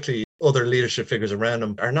very quickly other leadership figures around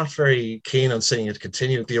him are not very keen on seeing it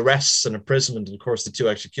continue. The arrests and imprisonment, and of course the 2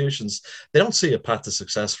 executions, they don't see a path to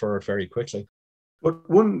success for it very quickly. But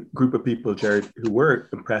one group of people, Jared, who were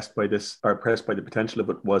impressed by this, or impressed by the potential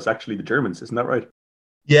of it, was actually the Germans. Isn't that right?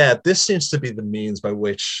 Yeah, this seems to be the means by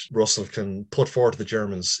which Russell can put forward to the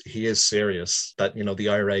Germans he is serious, that, you know, the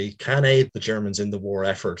IRA can aid the Germans in the war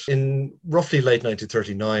effort. In roughly late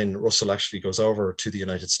 1939, Russell actually goes over to the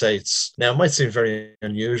United States. Now, it might seem very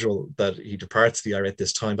unusual that he departs the IRA at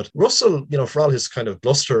this time, but Russell, you know, for all his kind of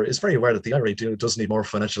bluster, is very aware that the IRA does need more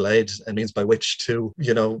financial aid and means by which to,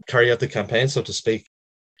 you know, carry out the campaign, so to speak.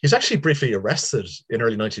 He's actually briefly arrested in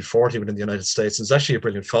early 1940 within the United States. And it's actually a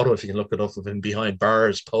brilliant photo, if you can look it up, of him behind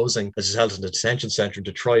bars posing as he's held in a detention center in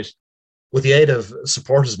Detroit. With the aid of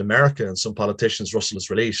supporters in America and some politicians, Russell is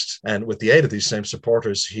released. And with the aid of these same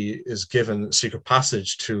supporters, he is given secret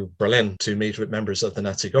passage to Berlin to meet with members of the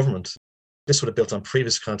Nazi government. This would have built on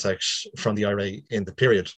previous contacts from the IRA in the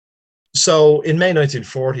period. So in May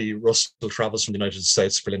 1940, Russell travels from the United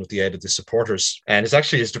States to Berlin with the aid of the supporters. And it's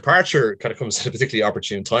actually his departure kind of comes at a particularly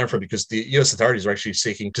opportune time for him, because the US authorities were actually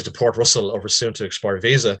seeking to deport Russell over soon to expire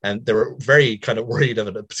visa. And they were very kind of worried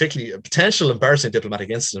of it, particularly a potential embarrassing diplomatic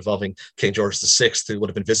incident involving King George VI, who would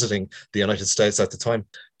have been visiting the United States at the time.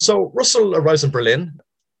 So Russell arrives in Berlin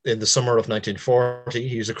in the summer of 1940.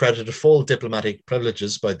 He's accredited full diplomatic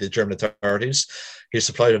privileges by the German authorities. He's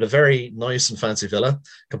supplied with a very nice and fancy villa,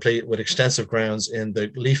 complete with extensive grounds in the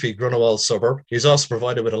leafy Grunewald suburb. He's also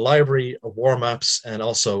provided with a library, a war maps, and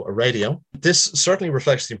also a radio. This certainly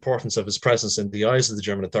reflects the importance of his presence in the eyes of the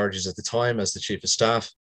German authorities at the time as the chief of staff.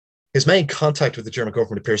 His main contact with the German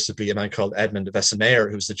government appears to be a man called Edmund Wesenmeyer,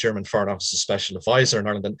 who was the German Foreign Office's special advisor in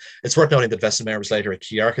Ireland. And it's worth noting that Wesenmeyer was later a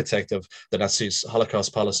key architect of the Nazis'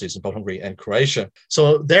 Holocaust policies in both Hungary and Croatia.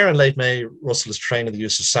 So there in late May, Russell was trained in the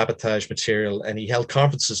use of sabotage material, and he held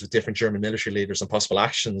conferences with different German military leaders on possible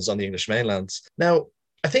actions on the English mainland. Now,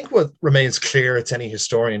 I think what remains clear to any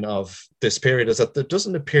historian of this period is that there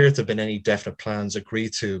doesn't appear to have been any definite plans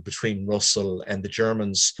agreed to between Russell and the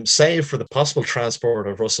Germans, save for the possible transport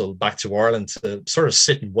of Russell back to Ireland to sort of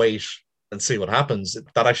sit and wait and see what happens.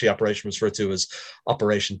 That actually operation was referred to as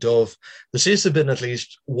Operation Dove. There seems to have been at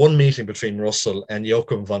least one meeting between Russell and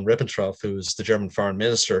Joachim von Ribbentrop, who was the German foreign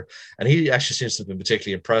minister, and he actually seems to have been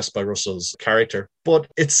particularly impressed by Russell's character. But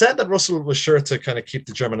it's said that Russell was sure to kind of keep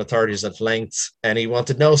the German authorities at length, and he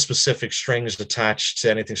wanted no specific strings attached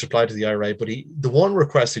to anything supplied to the IRA. But the one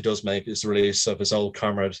request he does make is the release of his old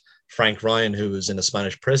comrade, Frank Ryan, who was in a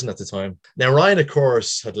Spanish prison at the time. Now, Ryan, of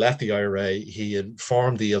course, had left the IRA. He had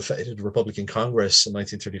formed the ill-fated Republican Congress in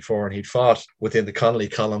 1934, and he'd fought within the Connolly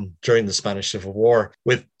column during the Spanish Civil War.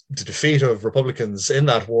 With the defeat of Republicans in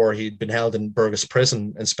that war, he'd been held in Burgos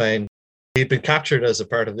prison in Spain. He'd been captured as a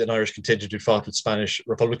part of an Irish contingent who fought with Spanish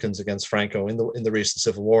Republicans against Franco in the recent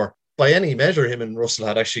Civil War. By any measure, him and Russell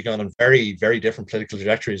had actually gone on very, very different political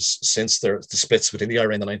trajectories since the splits within the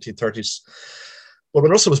IRA in the 1930s. But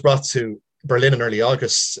when Russell was brought to Berlin in early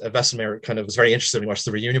August, Westermeier kind of was very interested when he watched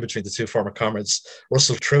the reunion between the two former comrades.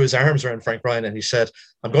 Russell threw his arms around Frank Ryan and he said,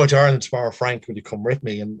 "I'm going to Ireland tomorrow, Frank, will you come with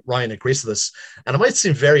me?" And Ryan agrees to this. And it might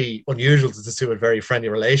seem very unusual that the two had very friendly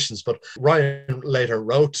relations, but Ryan later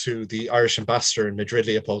wrote to the Irish ambassador in Madrid,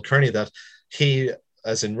 Leopold Kearney, that he,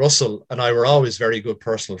 as in Russell, and I were always very good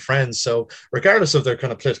personal friends. So regardless of their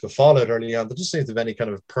kind of political fallout early on, there doesn't seem to be any kind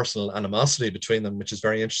of personal animosity between them, which is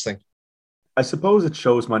very interesting. I suppose it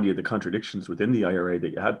shows many of the contradictions within the IRA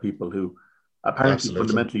that you had people who apparently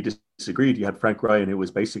fundamentally disagreed. You had Frank Ryan, who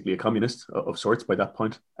was basically a communist of sorts by that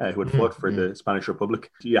point, who had fought for the Spanish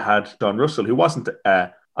Republic. You had John Russell, who wasn't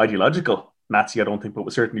ideological Nazi, I don't think, but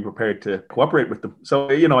was certainly prepared to cooperate with them. So,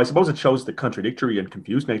 I suppose it shows the contradictory and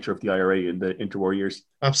confused nature of the IRA in the interwar years.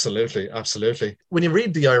 Absolutely, absolutely. When you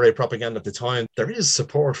read the IRA propaganda at the time, there is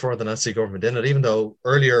support for the Nazi government in it, even though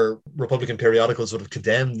earlier Republican periodicals would have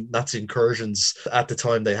condemned Nazi incursions at the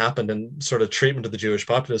time they happened and sort of treatment of the Jewish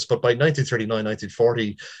populace. But by 1939,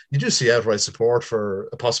 1940, you do see outright support for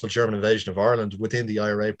a possible German invasion of Ireland within the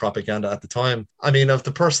IRA propaganda at the time. I mean, of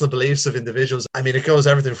the personal beliefs of individuals, I mean, it goes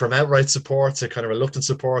everything from outright support to kind of reluctant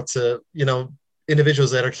support to, individuals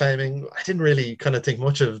that are claiming, I didn't really kind of think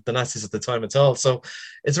much of the Nazis at the time at all. So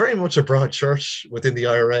it's very much a broad church within the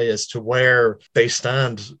IRA as to where they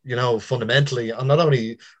stand, fundamentally on not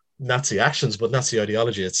only Nazi actions, but Nazi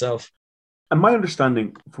ideology itself. And my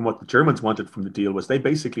understanding from what the Germans wanted from the deal was they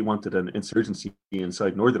basically wanted an insurgency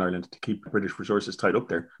inside Northern Ireland to keep British resources tied up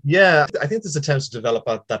there. Yeah, I think there's attempts to develop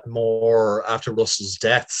that more after Russell's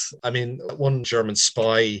death. I mean, one German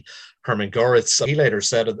spy, Hermann Goritz, he later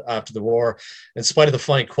said after the war, in spite of the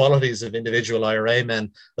fine qualities of individual IRA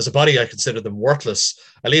men, as a body I consider them worthless.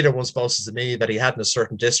 A leader once boasted to me that he had in a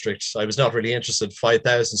certain district, I was not really interested,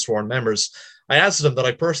 5,000 sworn members. I answered him that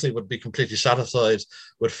I personally would be completely satisfied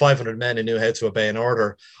with 500 men who knew how to obey an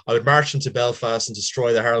order. I would march into Belfast and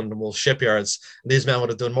destroy the Harland and Wolff shipyards, and these men would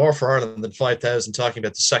have done more for Ireland than 5,000 talking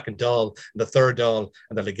about the second Dáil and the third Dáil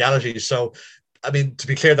and the legality. So, I mean, to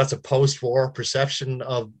be clear, that's a post-war perception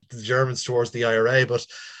of the Germans towards the IRA. But,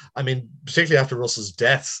 I mean, particularly after Russell's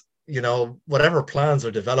death, whatever plans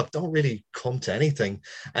are developed don't really come to anything.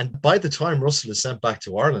 And by the time Russell is sent back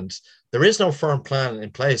to Ireland, there is no firm plan in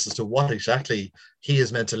place as to what exactly he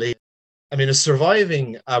is meant to lead. I mean, a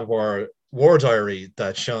surviving Abwehr war diary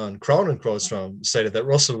that Sean Cronin quotes from stated that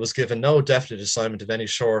Russell was given no definite assignment of any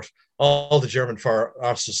sort. All the German foreign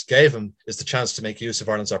officers gave him is the chance to make use of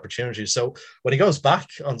Ireland's opportunities. So when he goes back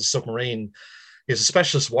on the submarine, he has a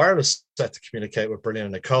specialist wireless set to communicate with Berlin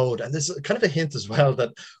in a code. And there's kind of a hint as well that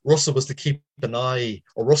Russell was to keep an eye,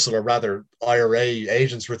 or Russell, or rather IRA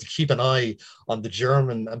agents were to keep an eye on the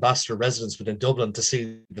German ambassador residence within Dublin to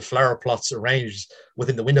see the flower plots arranged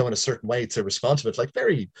within the window in a certain way to respond to it. Like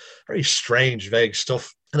very, very strange, vague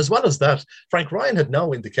stuff. And as well as that, Frank Ryan had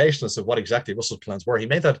no indication as to what exactly Russell's plans were. He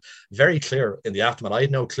made that very clear in the aftermath. I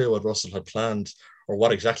had no clue what Russell had planned or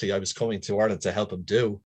what exactly I was coming to Ireland to help him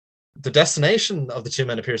do. The destination of the two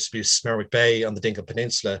men appears to be Smerwick Bay on the Dingle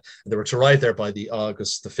Peninsula, and they were to arrive there by the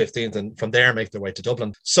August the 15th, and from there make their way to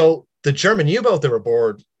Dublin. So the German U-boat they were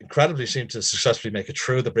aboard incredibly seemed to successfully make it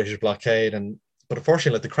through the British blockade, but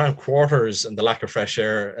unfortunately, the cramped quarters and the lack of fresh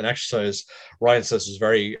air and exercise, Ryan says, was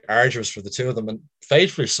very arduous for the two of them, and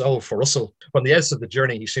fatefully so for Russell. From the outset of the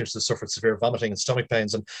journey, he seems to have suffered severe vomiting and stomach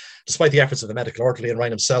pains, and despite the efforts of the medical orderly and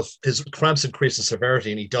Ryan himself, his cramps increased in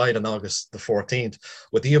severity, and he died on August the 14th,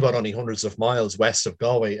 with the U-boat only hundreds of miles west of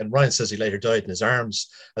Galway, and Ryan says he later died in his arms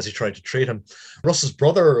as he tried to treat him. Russell's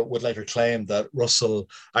brother would later claim that Russell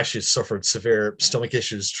actually suffered severe stomach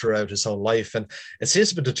issues throughout his whole life, and it seems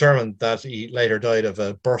to be determined that he later died of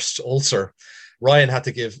a burst ulcer. Ryan had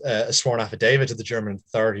to give a sworn affidavit to the German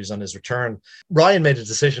authorities on his return. Ryan made a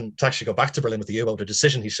decision to actually go back to Berlin with the U-boat, a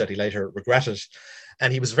decision he said he later regretted.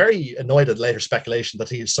 And he was very annoyed at later speculation that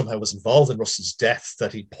he somehow was involved in Russell's death,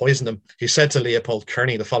 that he poisoned him. He said to Leopold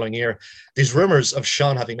Kearney the following year, "These rumours of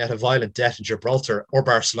Sean having met a violent death in Gibraltar or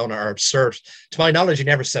Barcelona are absurd. To my knowledge, he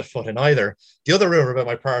never set foot in either. The other rumour about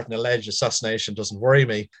my part in alleged assassination doesn't worry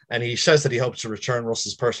me." And he says that he hopes to return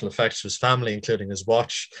Russell's personal effects to his family, including his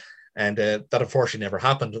watch. And that unfortunately never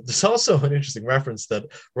happened. There's also an interesting reference that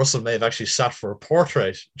Russell may have actually sat for a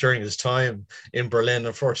portrait during his time in Berlin.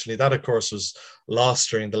 Unfortunately, that, of course, was lost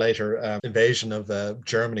during the later invasion of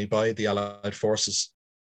Germany by the Allied forces.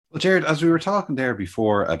 Well, Jared, as we were talking there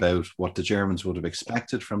before about what the Germans would have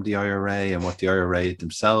expected from the IRA and what the IRA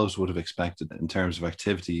themselves would have expected in terms of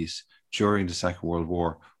activities during the Second World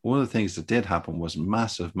War, one of the things that did happen was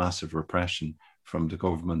massive repression from the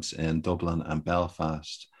governments in Dublin and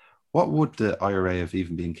Belfast. What would the IRA have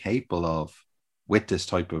even been capable of with this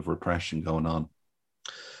type of repression going on?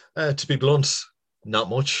 To be blunt, not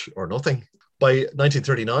much or nothing. By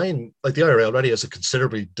 1939, the IRA already has a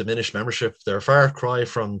considerably diminished membership. They're a far cry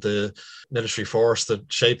from the military force that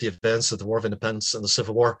shaped the events of the War of Independence and the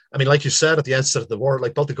Civil War. I mean, like you said at the outset of the war,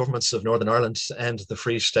 both the governments of Northern Ireland and the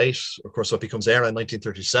Free State, of course, what becomes ERA in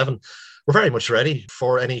 1937, were very much ready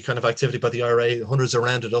for any kind of activity by the IRA. Hundreds are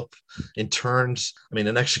rounded up, interned. I mean,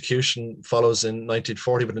 an execution follows in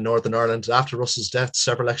 1940, but in Northern Ireland, after Russell's death,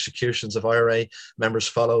 several executions of IRA members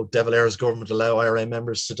followed. De Valera's government allowed IRA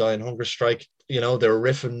members to die in hunger strike. They were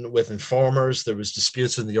riffing with informers. There was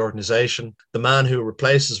disputes in the organization. The man who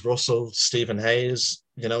replaces Russell, Stephen Hayes,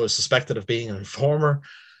 is suspected of being an informer.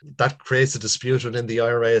 That creates a dispute within the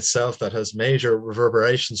IRA itself that has major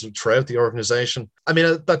reverberations throughout the organization. I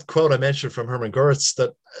mean, that quote I mentioned from Hermann Goetz,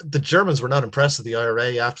 that the Germans were not impressed with the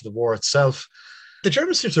IRA after the war itself. The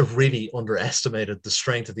Germans seem to have really underestimated the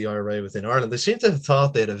strength of the IRA within Ireland. They seem to have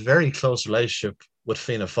thought they had a very close relationship with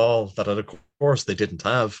Fianna Fáil that, of course, they didn't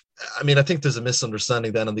have. I mean, I think there's a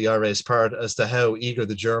misunderstanding then on the IRA's part as to how eager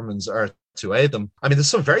the Germans are to aid them. I mean, there's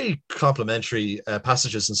some very complimentary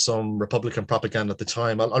passages in some Republican propaganda at the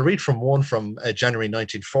time. I'll read from one from January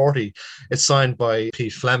 1940. It's signed by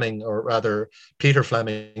Peter Fleming,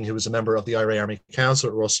 who was a member of the IRA Army Council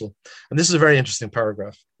at Russell. And this is a very interesting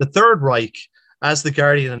paragraph. "The Third Reich, as the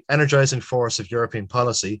guardian and energizing force of European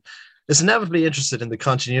policy, is inevitably interested in the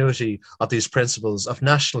continuity of these principles of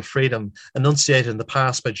national freedom enunciated in the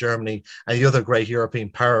past by Germany and the other great European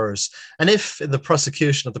powers. And if, in the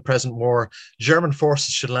prosecution of the present war, German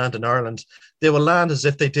forces should land in Ireland, they will land as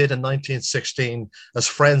if they did in 1916 as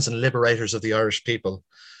friends and liberators of the Irish people.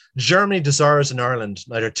 Germany desires in Ireland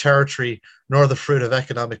neither territory nor the fruit of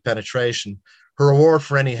economic penetration. Her reward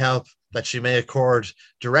for any help that she may accord,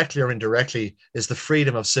 directly or indirectly, is the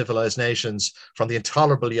freedom of civilized nations from the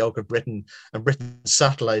intolerable yoke of Britain and Britain's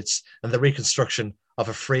satellites and the reconstruction of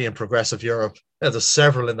a free and progressive Europe." There's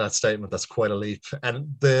several in that statement. That's quite a leap.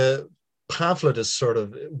 And the pamphlet is sort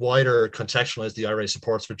of wider contextualized the IRA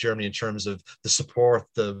supports for Germany in terms of the support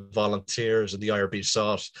the volunteers and the IRB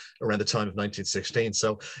sought around the time of 1916.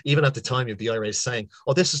 So even at the time of the IRA saying,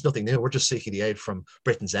 "Oh, this is nothing new, we're just seeking the aid from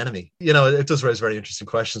Britain's enemy," it does raise very interesting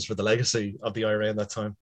questions for the legacy of the IRA in that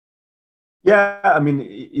time. Yeah, I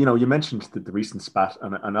mean, you mentioned the recent spat,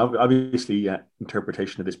 and obviously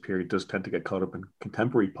interpretation of this period does tend to get caught up in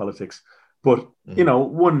contemporary politics. But,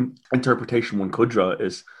 one interpretation one could draw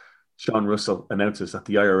is Sean Russell announces that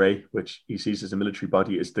the IRA, which he sees as a military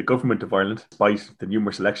body, is the government of Ireland, despite the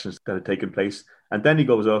numerous elections that had taken place. And then he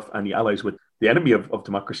goes off and he allies with the enemy of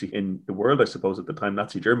democracy in the world, I suppose, at the time,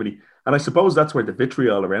 Nazi Germany. And I suppose that's where the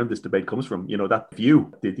vitriol around this debate comes from. That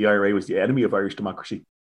view that the IRA was the enemy of Irish democracy.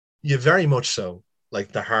 Yeah, very much so.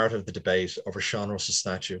 The heart of the debate over Sean Russell's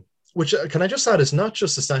statue, which, can I just add, is not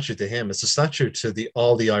just a statue to him, it's a statue to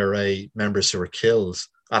all the IRA members who were killed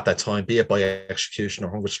at that time, be it by execution or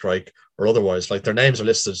hunger strike or otherwise. Their names are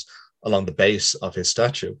listed along the base of his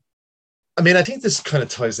statue. I mean, I think this kind of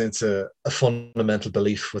ties into a fundamental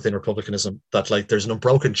belief within republicanism that there's an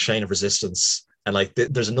unbroken chain of resistance. And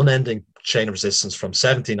there's an unending chain of resistance from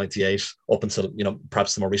 1798 up until,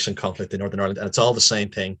 perhaps the more recent conflict in Northern Ireland. And it's all the same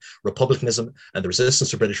thing. Republicanism and the resistance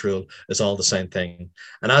to British rule is all the same thing.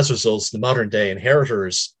 And as a result, the modern day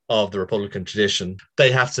inheritors of the Republican tradition,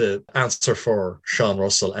 they have to answer for Sean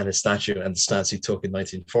Russell and his statue and the stance he took in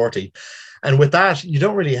 1940. And with that, you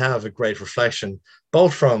don't really have a great reflection,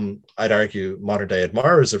 both from, I'd argue, modern day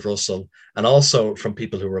admirers of Russell and also from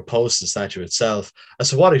people who were opposed to the statue itself, as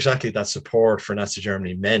to what exactly that support for Nazi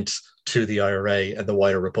Germany meant to the IRA and the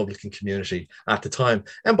wider Republican community at the time,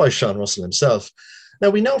 and by Sean Russell himself. Now,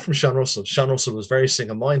 we know from Sean Russell was very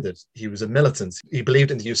single-minded. He was a militant. He believed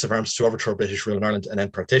in the use of arms to overthrow British rule in Ireland and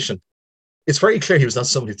end partition. It's very clear he was not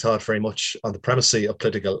somebody who thought very much on the primacy of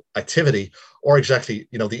political activity or exactly,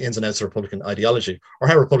 the ins and outs of Republican ideology or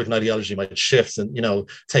how Republican ideology might shift and,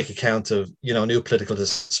 take account of, new political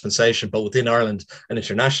dispensation, both within Ireland and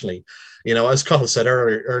internationally. As Cathal said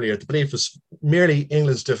earlier, the belief was merely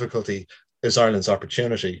England's difficulty is Ireland's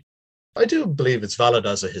opportunity. I do believe it's valid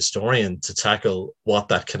as a historian to tackle what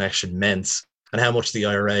that connection meant and how much the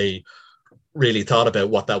IRA really thought about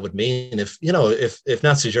what that would mean if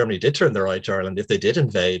Nazi Germany did turn their eye to Ireland, if they did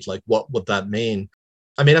invade, like what would that mean?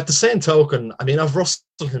 I mean, at the same token, of Russell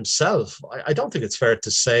himself, I don't think it's fair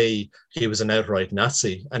to say he was an outright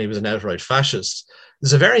Nazi and he was an outright fascist.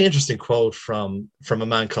 There's a very interesting quote from a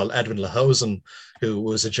man called Edwin Lehausen, who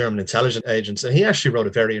was a German intelligence agent, and he actually wrote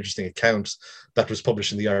a very interesting account that was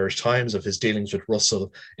published in the Irish Times of his dealings with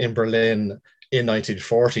Russell in Berlin in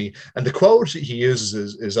 1940. And the quote he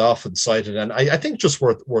uses is often cited, and I think just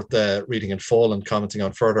worth reading in full and commenting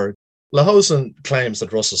on further. Lehausen claims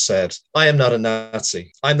that Russell said, "I am not a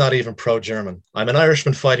Nazi. I'm not even pro-German. I'm an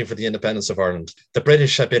Irishman fighting for the independence of Ireland. The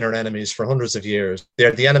British have been our enemies for hundreds of years. They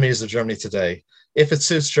are the enemies of Germany today. If it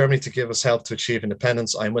suits Germany to give us help to achieve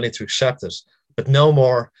independence, I'm willing to accept it, but no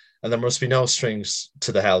more, and there must be no strings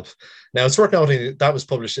to the help." Now, it's worth noting that was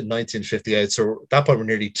published in 1958, so at that point we're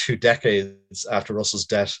nearly 2 decades after Russell's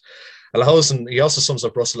death. Lehausen, he also sums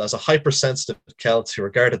up Russell as a hypersensitive Celt who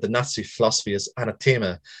regarded the Nazi philosophy as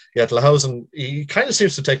anathema. Yet Lehausen, he kind of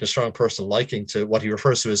seems to take a strong personal liking to what he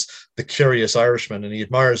refers to as the curious Irishman, and he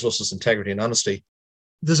admires Russell's integrity and honesty.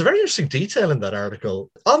 There's a very interesting detail in that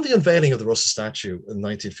article on the unveiling of the Russell statue in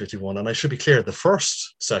 1951, and I should be clear, the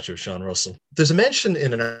first statue of Sean Russell. There's a mention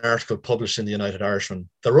in an article published in the United Irishman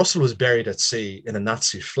that Russell was buried at sea in a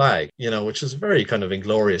Nazi flag, which is a very kind of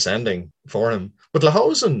inglorious ending for him. But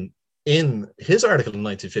Lehausen, in his article in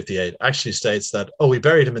 1958, actually states that, we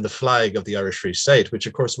buried him in the flag of the Irish Free State, which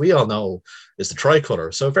of course we all know is the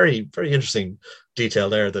tricolour. So a very, very interesting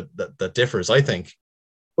detail there that differs, I think.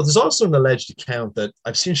 But there's also an alleged account that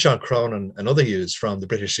I've seen Sean Cronin and other use from the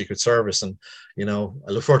British Secret Service. And,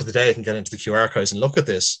 I look forward to the day I can get into the Q archives and look at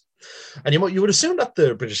this. And you would assume that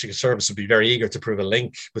the British Secret Service would be very eager to prove a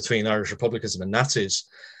link between Irish republicanism and Nazis.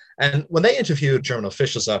 And when they interviewed German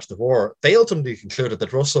officials after the war, they ultimately concluded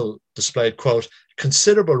that Russell displayed, quote,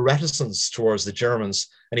 considerable reticence towards the Germans,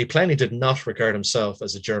 and he plainly did not regard himself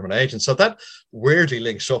as a German agent. So that weirdly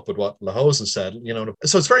links up with what Lehausen said,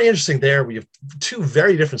 So it's very interesting there. We have 2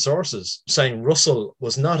 very different sources saying Russell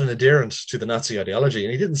was not an adherent to the Nazi ideology,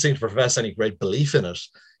 and he didn't seem to profess any great belief in it.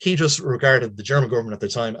 He just regarded the German government at the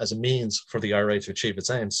time as a means for the IRA to achieve its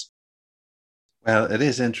aims. Well, it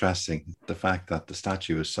is interesting, the fact that the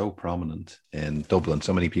statue is so prominent in Dublin.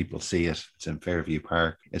 So many people see it. It's in Fairview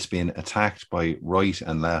Park. It's been attacked by right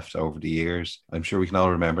and left over the years. I'm sure we can all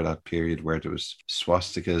remember that period where there was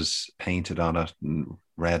swastikas painted on it and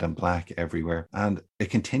red and black everywhere. And it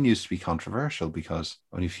continues to be controversial because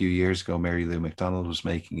only a few years ago, Mary Lou McDonald was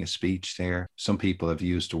making a speech there. Some people have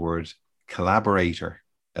used the word collaborator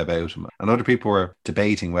about him, and other people were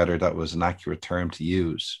debating whether that was an accurate term to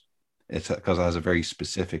use. It's because it has a very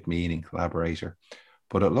specific meaning, collaborator.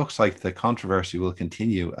 But it looks like the controversy will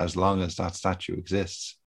continue as long as that statue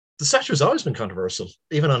exists. The statue has always been controversial,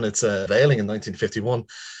 even on its unveiling in 1951.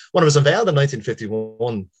 When it was unveiled in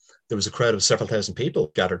 1951, there was a crowd of several thousand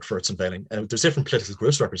people gathered for its unveiling. And there's different political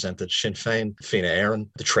groups represented: Sinn Féin, Fianna Éireann,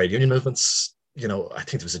 the trade union movements. I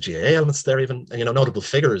think there was a GAA elements there even, and, notable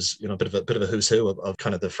figures, a bit of a who's who of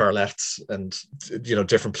kind of the far left and,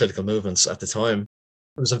 different political movements at the time.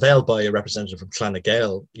 It was unveiled by a representative from Clan na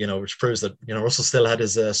Gael, which proves that, Russell still had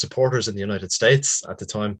his supporters in the United States at the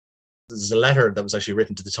time. There's a letter that was actually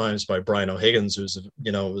written to the Times by Brian O'Higgins, who's,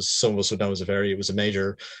 was some of us would know was a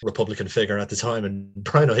major Republican figure at the time. And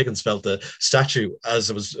Brian O'Higgins felt the statue, as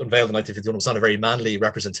it was unveiled in 1951, was not a very manly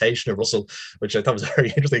representation of Russell, which I thought was a very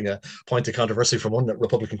interesting point of controversy from one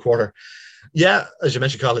Republican quarter. Yeah, as you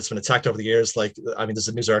mentioned, Carl, it's been attacked over the years. There's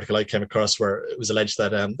a news article I came across where it was alleged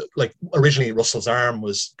that, originally Russell's arm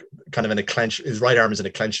was kind of in a clench, his right arm is in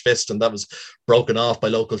a clenched fist, and that was broken off by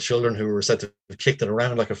local children who were said to have kicked it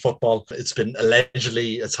around like a football. It's been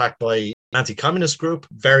allegedly attacked by an anti-communist group.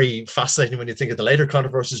 Very fascinating when you think of the later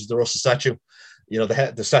controversies of the Russell statue.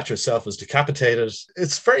 The statue itself was decapitated.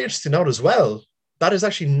 It's very interesting to note as well, that is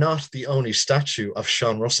actually not the only statue of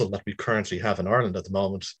Sean Russell that we currently have in Ireland at the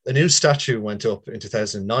moment. A new statue went up in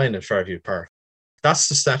 2009 at Fairview Park. That's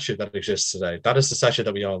the statue that exists today. That is the statue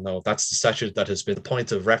that we all know. That's the statue that has been the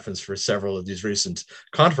point of reference for several of these recent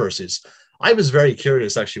controversies. I was very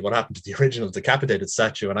curious, actually, what happened to the original decapitated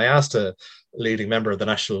statue, and I asked a leading member of the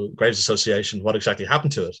National Graves Association what exactly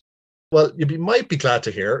happened to it. Well, you might be glad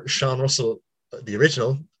to hear Sean Russell, the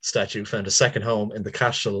original, statue found a second home in the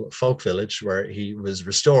Cashel Folk Village, where he was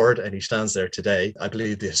restored, and he stands there today. I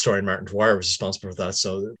believe the historian Martin Dwyer was responsible for that.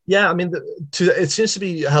 So, yeah, I mean, it seems to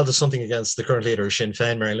be held as something against the current leader of Sinn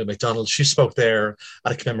Féin, Mary Lou McDonald. She spoke there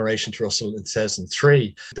at a commemoration to Russell in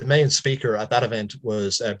 2003. The main speaker at that event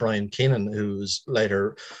was Brian Keenan, who was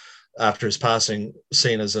later, after his passing,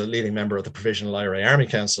 seen as a leading member of the Provisional IRA Army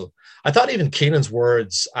Council. I thought even Keenan's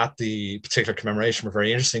words at the particular commemoration were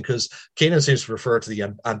very interesting, because Keenan seems to refer to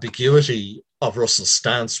the ambiguity of Russell's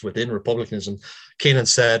stance within republicanism. Keenan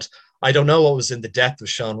said, "I don't know what was in the depth of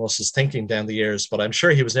Sean Russell's thinking down the years, but I'm sure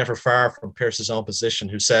he was never far from Pearse's own position,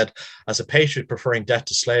 who said, as a patriot preferring death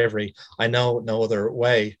to slavery, I know no other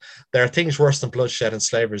way. There are things worse than bloodshed, and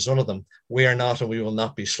slavery is one of them. We are not and we will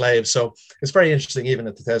not be slaves." So it's very interesting, even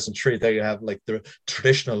in 2003, there you have like the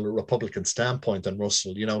traditional Republican standpoint on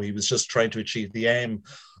Russell. You know, he was just trying to achieve the aim,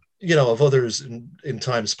 you know, of others in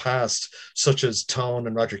times past, such as Tone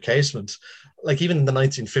and Roger Casement. Like even in the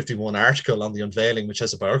 1951 article on the unveiling, which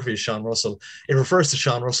has a biography of Sean Russell, it refers to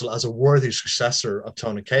Sean Russell as a worthy successor of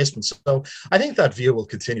Tone and Casement. So I think that view will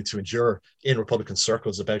continue to endure in Republican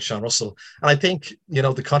circles about Sean Russell. And I think, you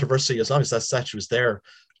know, the controversy, as long as that statue is there,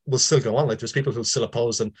 will still go on. Like there's people who still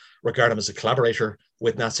oppose and regard him as a collaborator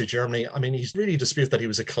with Nazi Germany. I mean, he's really disputes that he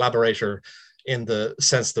was a collaborator in the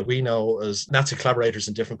sense that we know as Nazi collaborators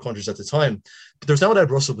in different countries at the time. But there's no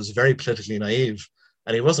doubt Russell was very politically naive,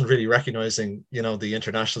 and he wasn't really recognizing, you know, the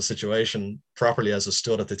international situation properly as it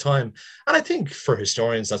stood at the time. And I think for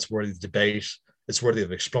historians, that's worthy of debate. It's worthy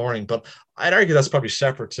of exploring. But I'd argue that's probably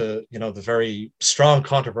separate to, you know, the very strong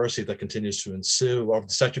controversy that continues to ensue over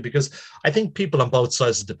the statue, because I think people on both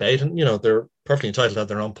sides of the debate, and, you know, they're perfectly entitled to have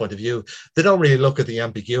their own point of view, they don't really look at the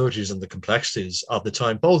ambiguities and the complexities of the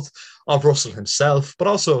time, both of Russell himself, but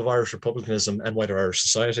also of Irish republicanism and wider Irish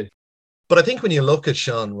society. But I think when you look at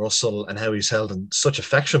Sean Russell and how he's held in such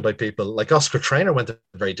affection by people, like Oscar Traynor went a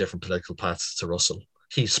very different political path to Russell.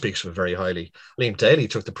 He speaks of it very highly. Liam Daly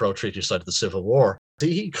took the pro-treaty side of the Civil War.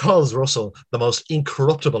 He calls Russell the most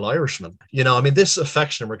incorruptible Irishman. You know, I mean, this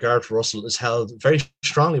affection and regard for Russell is held very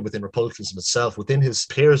strongly within republicanism itself, within his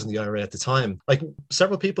peers in the IRA at the time. Like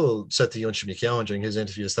several people said to Ewan McKeown during his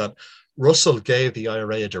interviews that Russell gave the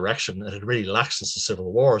IRA a direction that had really lacked since the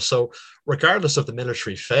Civil War. So regardless of the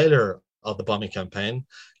military failure of the bombing campaign,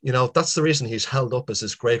 you know, that's the reason he's held up as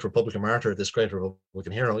this great Republican martyr, this great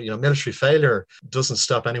Republican hero. You know, military failure doesn't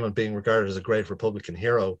stop anyone being regarded as a great Republican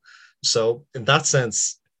hero. So in that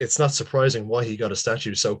sense, it's not surprising why he got a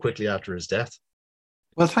statue so quickly after his death.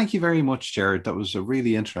 Well, thank you very much, Gerard. That was a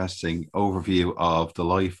really interesting overview of the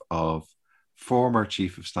life of former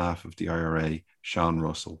Chief of Staff of the IRA, Sean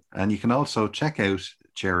Russell. And you can also check out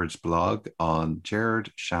Gerard's blog on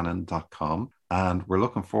gerardshannon.com. And we're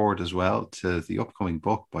looking forward as well to the upcoming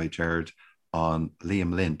book by Gerard on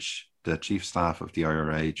Liam Lynch, the Chief Staff of the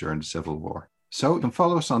IRA during the Civil War. So you can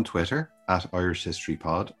follow us on Twitter at Irish History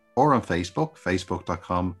Pod, or on Facebook,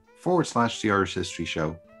 facebook.com/The Irish History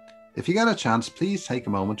Show. If you get a chance, please take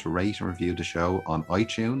a moment to rate and review the show on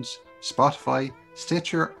iTunes, Spotify,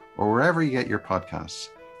 Stitcher, or wherever you get your podcasts.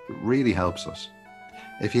 It really helps us.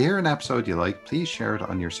 If you hear an episode you like, please share it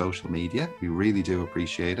on your social media. We really do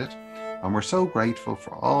appreciate it. And we're so grateful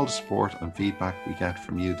for all the support and feedback we get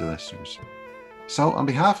from you, the listeners. So on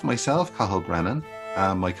behalf of myself, Cathal Brennan,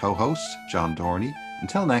 and my co-host, John Dorney,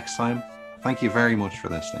 until next time, thank you very much for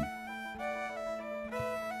listening.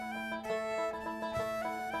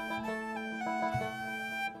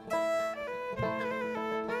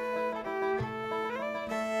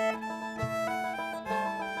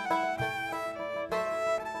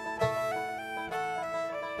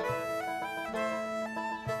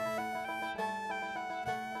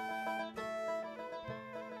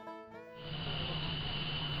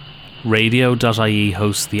 Radio.ie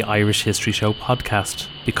hosts the Irish History Show podcast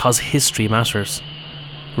because history matters.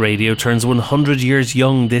 Radio turns 100 years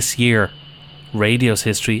young this year. Radio's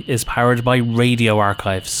history is powered by Radio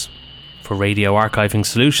Archives. For radio archiving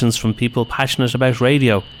solutions from people passionate about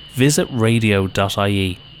radio, visit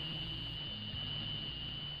radio.ie.